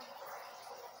have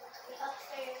the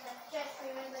upstairs. I just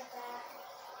remembered that.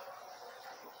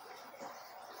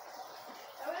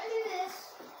 So we're gonna do this.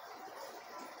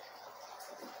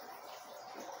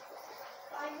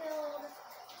 So I build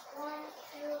 1,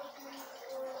 2, 3,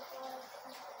 4, 5,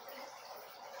 6.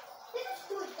 Let's just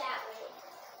do it that way.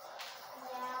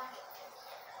 Yeah.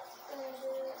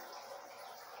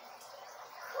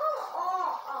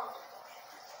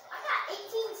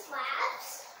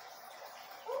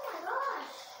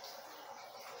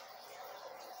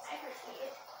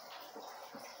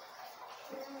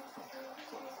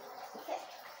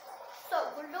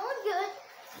 good.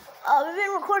 We've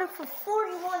been recording for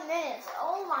 41 minutes.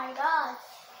 Oh my gosh.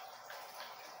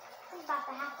 I'm about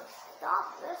to have to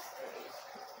stop this series.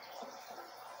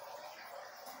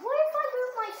 What if I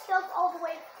move my stuff all the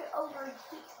way to over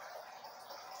here?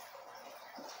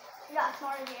 You got a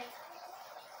smart idea.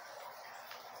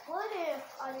 What if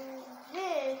I do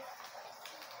this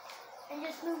and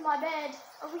just move my bed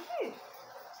over here?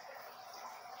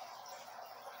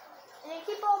 And then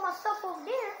keep all my stuff over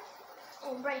there.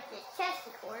 And break the chest,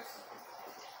 of course.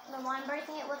 But I'm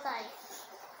breaking it with I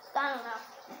don't know.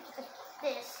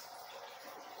 This.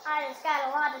 I just got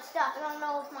a lot of stuff. I don't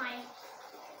know if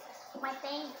my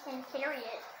thing can carry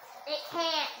it. It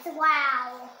can't.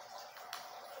 Wow.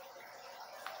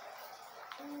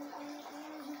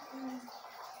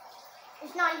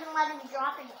 It's not even letting me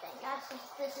drop anything.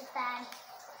 This is bad.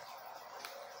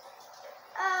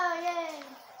 Oh, yay.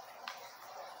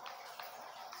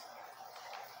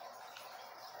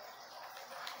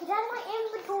 Get out of my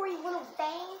inventory, little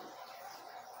thing.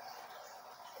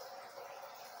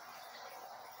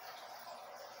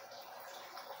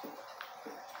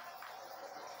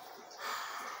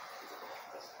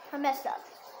 I messed up.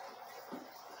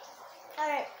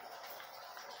 Alright.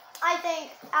 I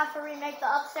think after we make the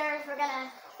upstairs, we're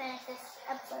gonna finish this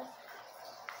episode.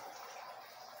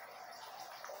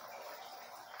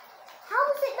 How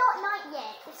is it not night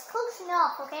yet? It's close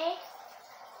enough, okay?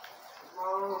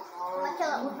 I'm gonna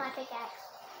kill it with my pickaxe.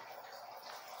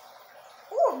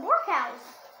 Ooh, more cows.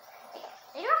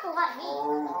 They drop a lot of meat.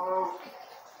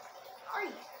 Are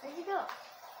you? Where'd you go?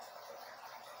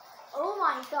 Oh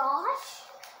my gosh.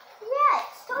 Yeah,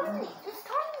 it's starting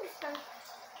to turn.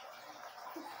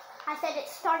 I said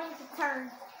it's starting to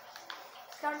turn.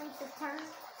 Starting to turn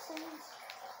soon.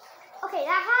 Okay,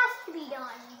 that has to be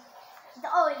done.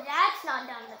 Oh, that's not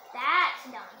done, but that's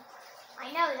done.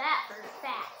 I know that for a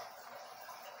fact.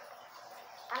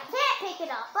 I can't pick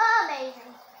it up.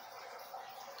 Amazing.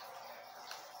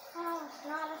 Oh, it's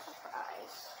not a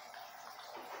surprise.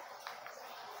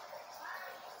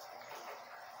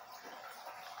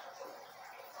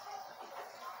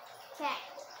 Okay.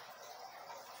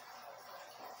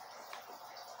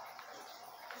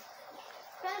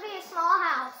 It's gonna be a small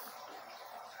house,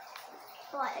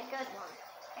 but a good one.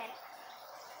 Okay.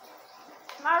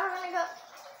 Tomorrow we're gonna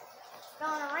go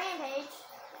on a rampage.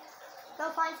 Go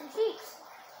find some sheep.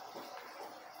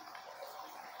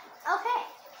 Okay.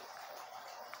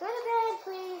 Go to bed,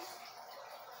 please.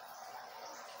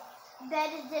 Bed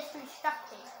is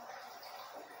disrespecting.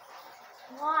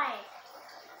 Why?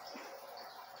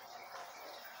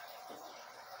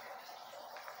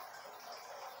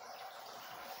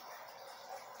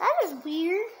 That is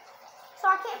weird. So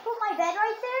I can't put my bed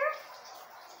right there?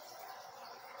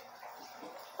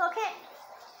 So I can't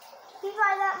keep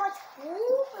by that much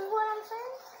wool, is what I'm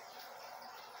saying?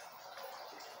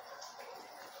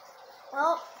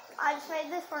 Well, I just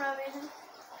made this for no reason.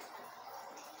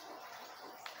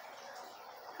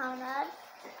 How mad?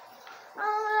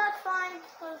 Oh, that's fine.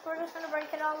 We're just gonna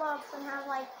break it all up and have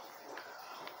like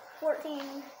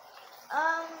 14.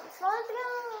 So let's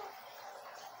go.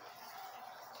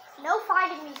 No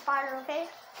fighting me, spider, okay?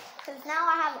 Because now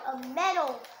I have a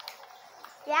medal.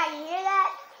 Yeah, you hear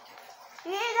that?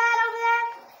 You hear that over there?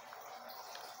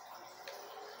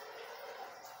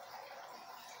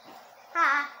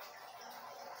 Hi.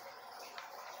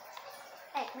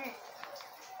 Hey, come here.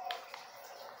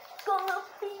 Gonna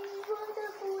be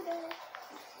wonderful day.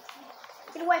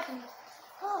 Get away from me.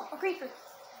 Oh, a creeper.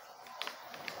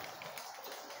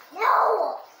 No!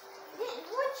 I didn't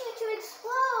want you to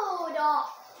explode.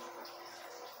 Oh.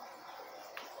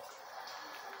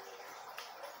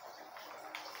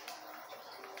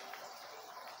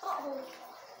 Uh-oh.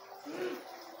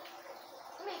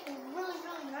 That makes me really,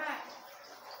 really mad.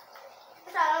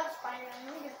 There's that other spider. I'm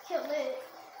gonna just kill it.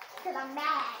 Because I'm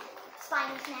mad.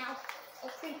 Spiders now. Or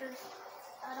creepers.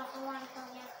 I don't know why I'm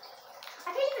telling you.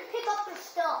 I can't even pick up their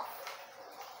stuff.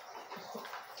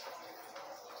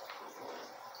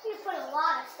 You put a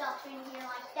lot of stuff in here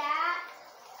like that.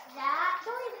 That.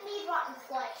 Don't even need rotten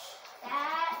flesh.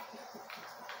 That.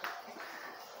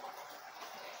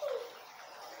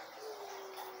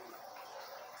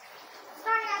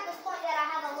 Starting at this point that I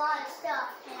have a lot of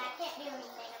stuff and I can't do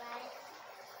anything about it.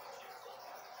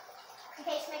 In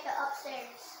case make it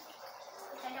upstairs,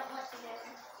 which I don't want to do.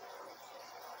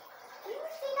 Do you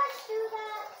think I should do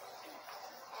that?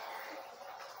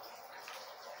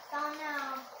 Don't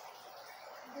know.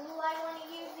 Do I want to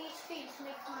use these trees to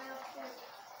make my upstairs?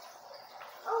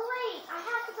 Oh wait, I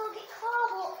have to go get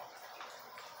cobble.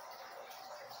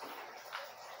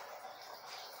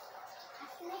 I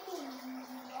have to make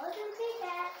another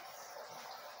pickaxe.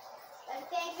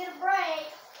 can't get a break.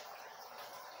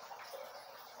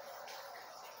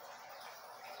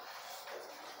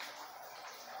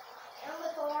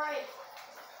 Inventory.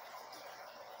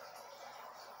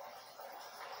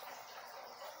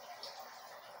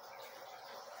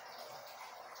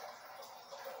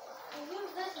 And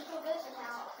use this until this is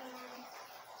out. And then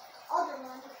other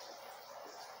one.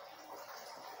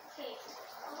 Okay,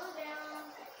 I'll go down.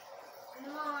 And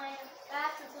the mine.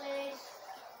 That's the place.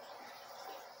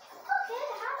 Okay,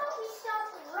 how about we stop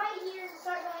right here and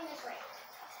start going this way?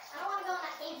 I don't want to go in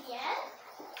that cave yet.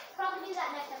 Probably do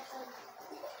that next episode.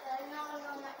 I'm not going to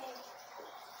go in that cave.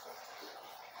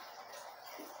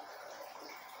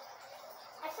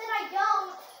 I said I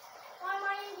don't. Why am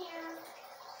I in here?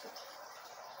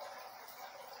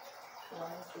 Why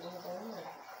is it going down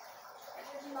there?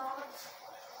 There's mobs.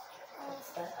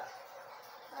 What's that?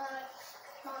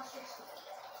 Monsters.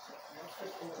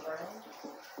 Monsters in the ground?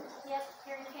 Yep,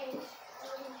 they're in the cage.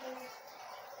 They're in the cage.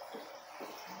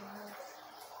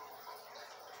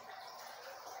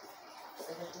 So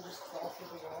they can just crawl through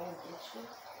the wall and get you?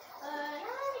 No,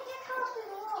 they can't crawl through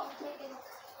the wall. They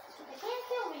can't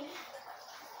kill me.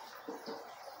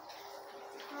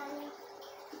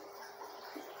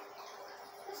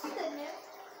 This is good news.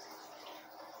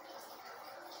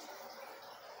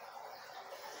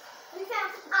 We found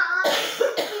some iron.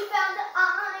 We found the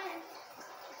iron.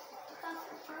 We found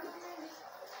some iron.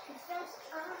 We found some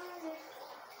iron.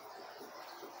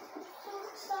 So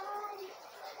excited.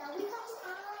 Now we found some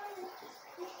iron.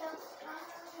 We found some iron.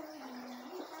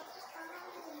 We found some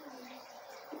iron.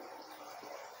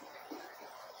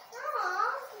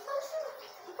 Aw, you're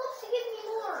supposed to give me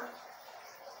more.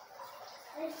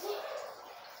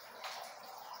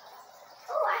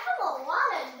 Oh, I have a lot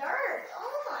of dirt.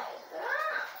 Oh my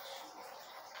gosh.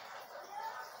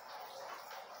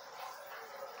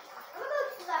 I'm gonna go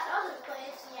to that other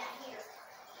place. Yeah, here.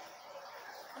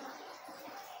 Come on.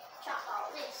 Chop all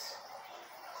this.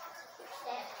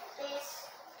 This.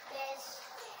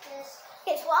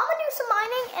 Okay, so I'm gonna do some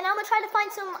mining and I'm gonna try to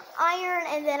find some iron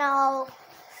and then I'll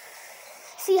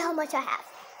see how much I have.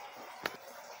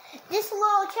 Just a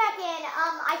little check-in.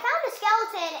 I found a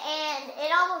skeleton and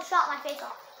it almost shot my face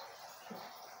off.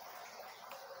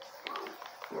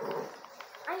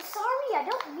 I'm sorry, I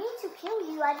don't mean to kill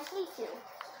you, I just need to.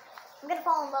 I'm gonna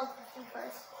fall in love with you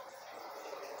first.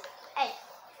 Hey.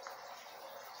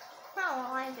 I don't know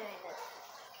why I'm doing this.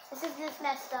 This is just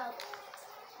messed up.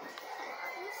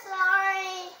 I'm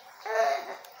sorry.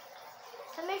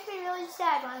 That makes me really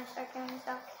sad when I start doing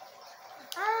stuff.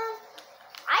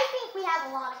 I think we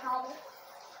have a lot of cobble. 23?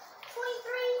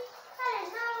 That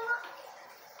is not a lot.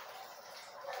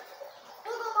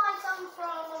 We'll go find some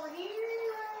from over here.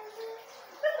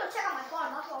 We're gonna go check out my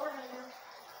farm. That's what we're gonna do.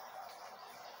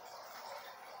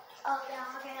 Oh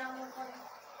yeah, okay, I'm recording.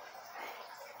 Alright.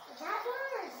 Is that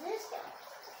done or is this done?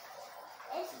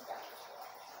 This is done.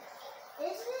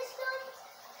 Is this done?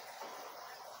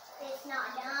 It's not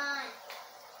done.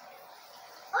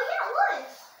 Oh yeah, it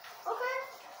was. Okay.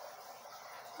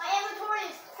 My inventory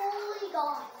is fully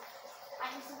gone.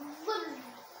 Like it's literally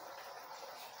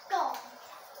gone.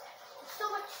 There's so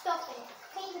much stuff in it.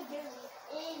 Can't even do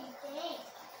anything.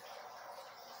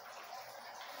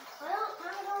 Well,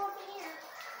 time to go over here.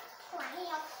 Come on,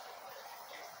 here.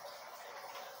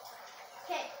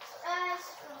 Okay.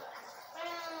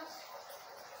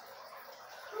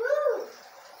 Woo!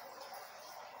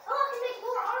 Oh, I can make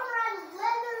more armor out of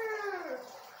leather.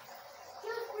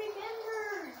 Just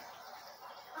remembered.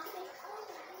 I can make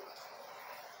armor.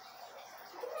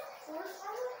 I can make horse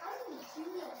armor. How do you do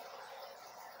that?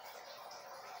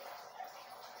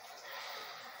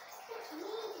 It's me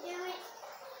to do it.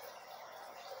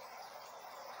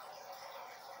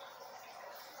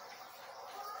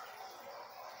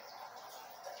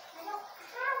 I don't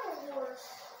have a horse.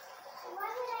 So why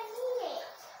would I need it?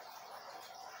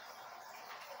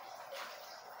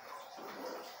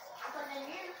 I put it in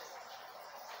here.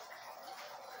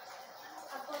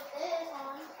 I put this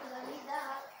on because I need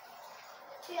that.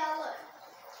 See how look.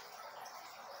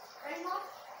 Ready, Mom?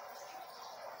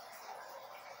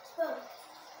 Boom.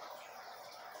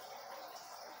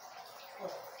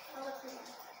 I'll look for you.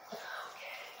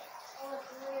 I'll look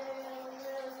really.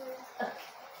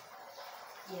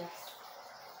 Yes.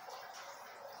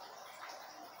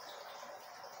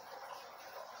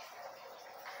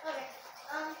 Okay.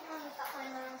 I'm gonna stop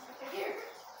playing around with it here.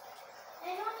 And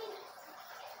I don't need.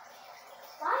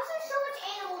 Why is there so much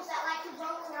animals that like to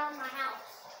roam around my house?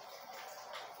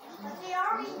 But they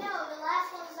already know the last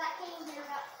ones that came here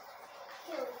got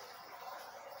killed.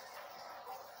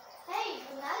 Hey,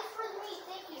 the knife for the meat,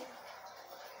 thank you.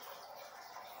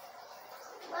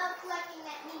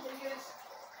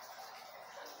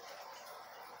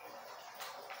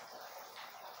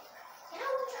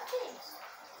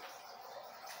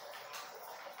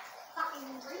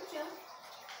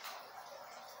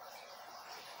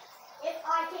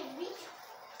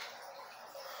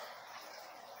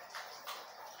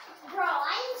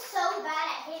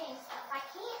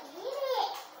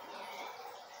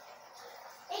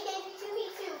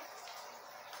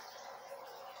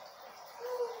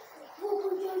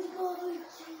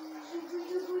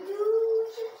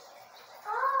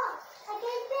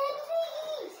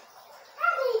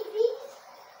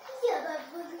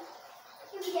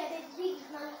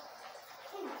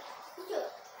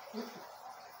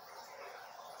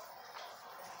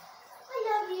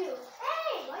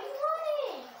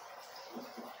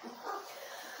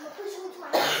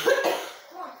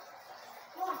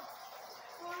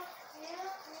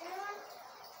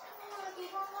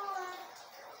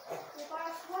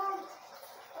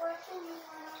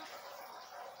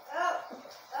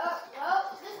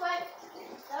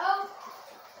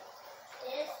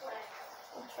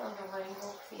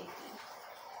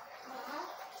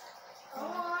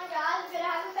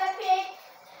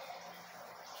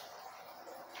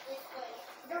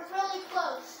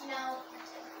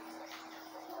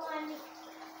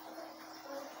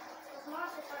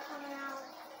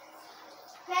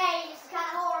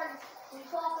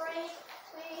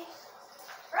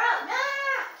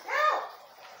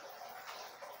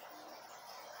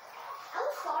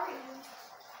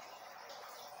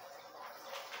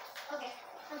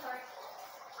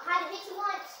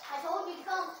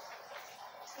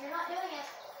 You're not doing it.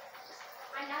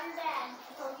 I know your dad.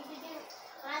 He told you to do it.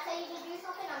 When I tell you to do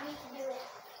something, I need to do it.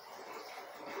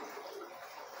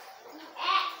 You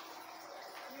act.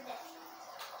 You're dead.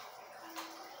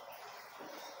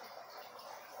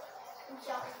 I'm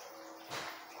sorry.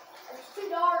 It's too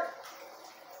dark.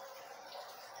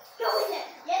 Go in there.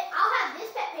 Yep, I'll have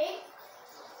this pet pig.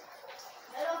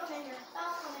 No, don't come in here.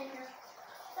 Don't come in here.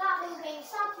 Stop moving.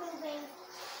 Stop moving.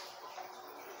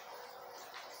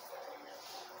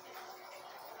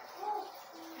 Oh,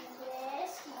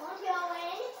 yes. Keep on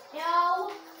going.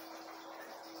 No.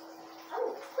 Oh,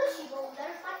 pushy roll.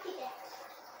 There's my pickaxe.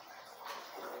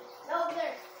 Over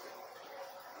there.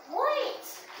 Wait.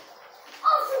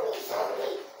 Offer me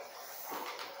something.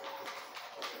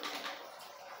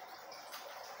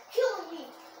 Killing me.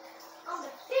 On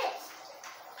the fist.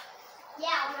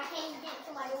 Yeah, when I can't even get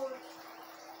to my door.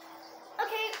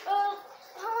 Okay, how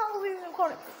long have we been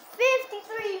recording?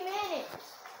 53 minutes.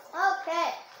 Okay.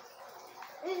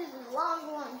 This is a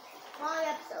long one. Long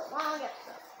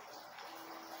episode.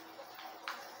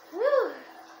 Woo!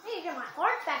 I need to get my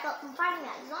heart back up from fighting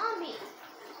that zombie.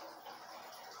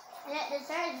 And that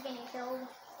dessert is getting killed.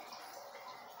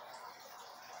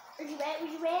 Where you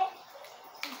at?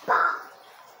 Bah!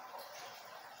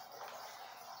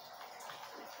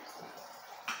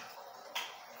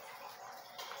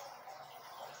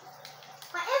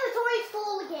 My inventory's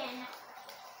full again.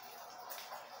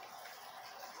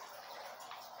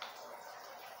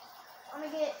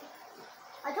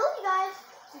 I told you guys,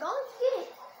 I'm going to get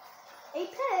a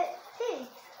pet pig.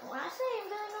 When I say I'm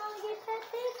going to get a pet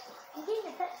pig, I'm getting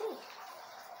a pet pig.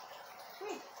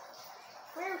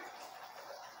 Where?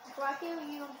 Before I kill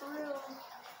you, for real.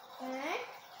 Okay.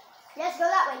 Yes, go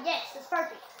that way. Yes, that's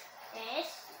perfect. Yes.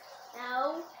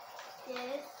 No.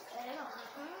 Yes.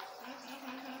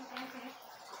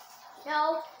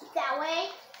 No. That way.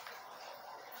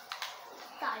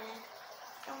 Die then.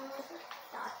 Don't listen.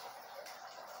 Die.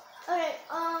 Okay,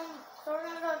 so we're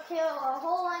gonna go kill a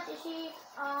whole bunch of sheep.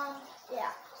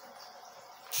 Yeah.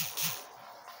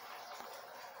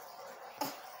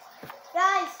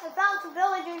 Guys, I found some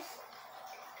villagers.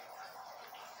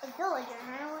 A villager,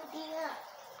 I don't want to beat up.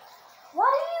 Why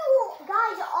do you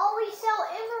guys always sell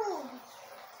emeralds?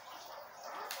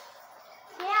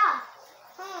 Yeah.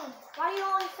 Why do you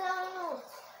always sell emeralds?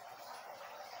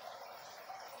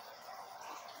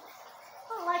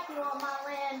 I don't like you on my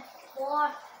land, boy.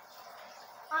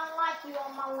 I don't like you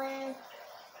on my land.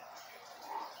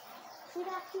 Should I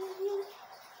kill you?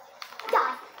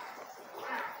 Die.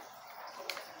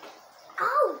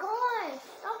 Oh gosh,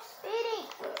 stop spitting.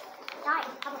 Die.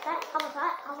 How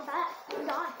about that? You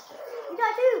die. You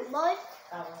die too, bud.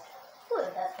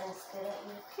 Did that thing spit at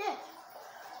you? Yeah.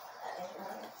 That ain't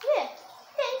nice. Yeah.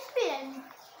 Can't spit at me.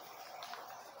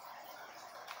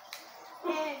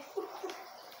 Yeah.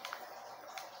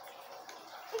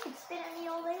 You can spit at me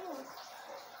all day long.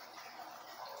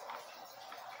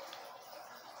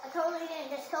 I totally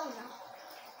didn't just tell me that.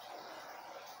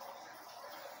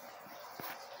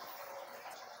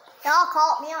 Y'all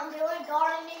caught me. I'm doing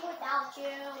gardening without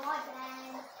you. What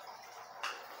then?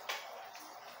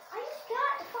 I just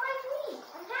got 5 weeks.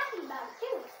 I'm happy about it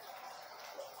too.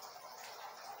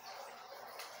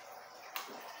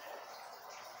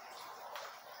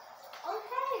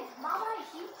 Okay, bye-bye,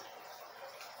 sheep.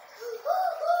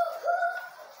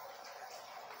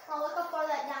 Oh, look how far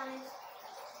that down is.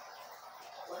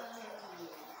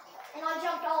 And I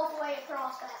jumped all the way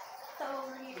across that. So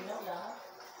over here. You don't die.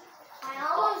 I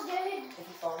almost did. If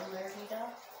you fall in there, you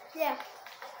die. Yeah.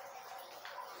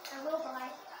 I will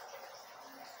die.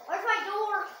 Where's my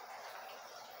door?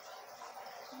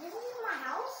 This is my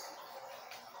house?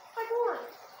 My door.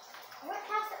 I went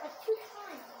past it like 2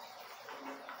 times.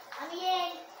 Let me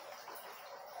in.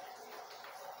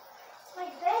 My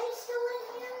bed is still in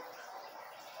here?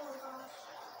 Oh gosh.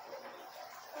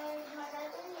 And my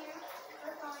bed's in here.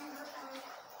 We're fine.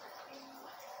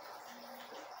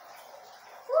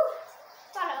 Whew.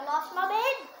 Thought I lost my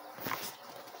bed.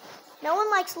 No one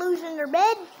likes losing their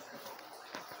bed.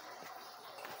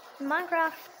 In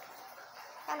Minecraft,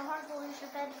 kind of hard to lose your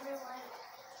bed in real life.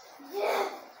 Yeah.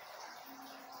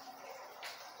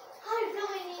 I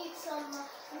really need some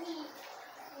meat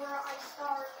where I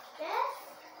starve to death.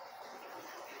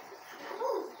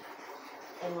 Ooh.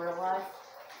 In real life?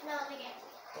 No, in the game.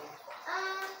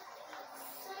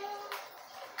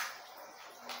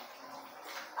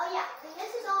 Oh yeah, and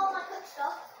this is all my cooked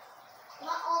stuff.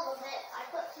 Not all of it. I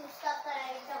put some stuff that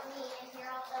I don't need in here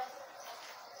also.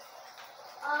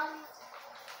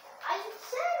 I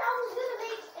said I was gonna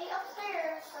make a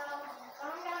upstairs, so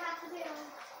I'm gonna have to do.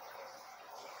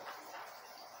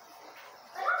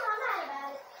 But I'm not mad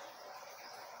about it.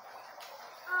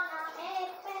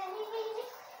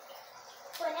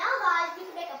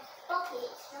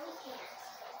 No, we can't.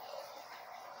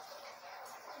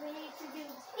 We need to do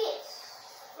this.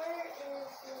 Where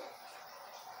is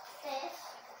this?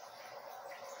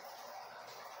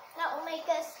 That will make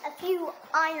us a few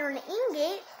iron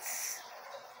ingots.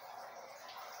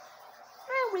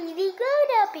 We're really good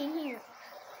up in here.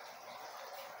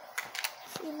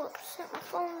 See what percent my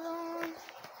phone's on.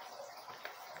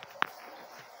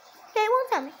 Okay, it won't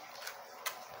tell me.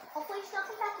 Hopefully it's not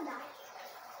back tonight.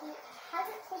 It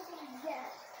hasn't told me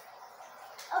yet.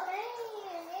 Okay,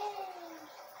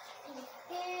 and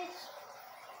this.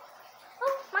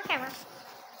 Oh, my camera.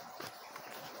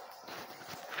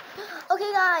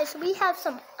 Okay, guys, we have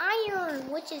some iron,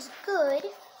 which is good.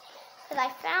 Because I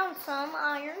found some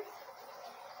iron.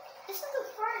 This is the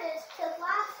furnace, because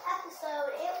last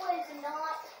episode it was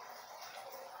not,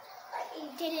 like,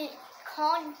 It didn't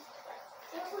con.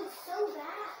 it was so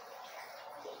bad.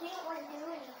 It didn't want to do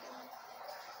anything.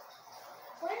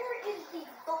 Where is the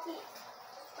bucket?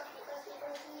 Bucket.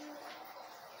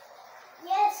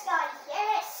 Yes, guys,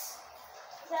 yes!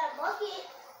 Got a bucket.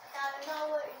 Gotta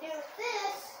know what to do with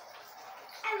this.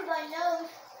 Everybody knows.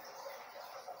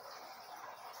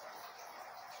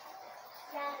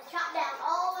 Gotta chop down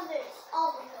all of this,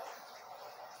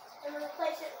 and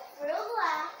replace it with real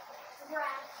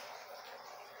grass.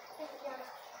 Take it down.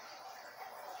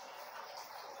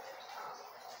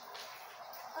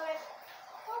 Okay.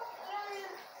 Well, gotta do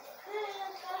this.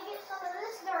 Gotta get some of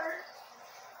this dirt.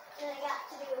 And I got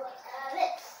to do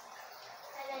this.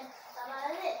 And then some of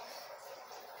this.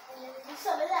 And then do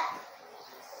some of that.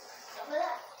 Some of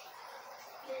that.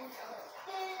 Then some of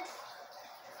this.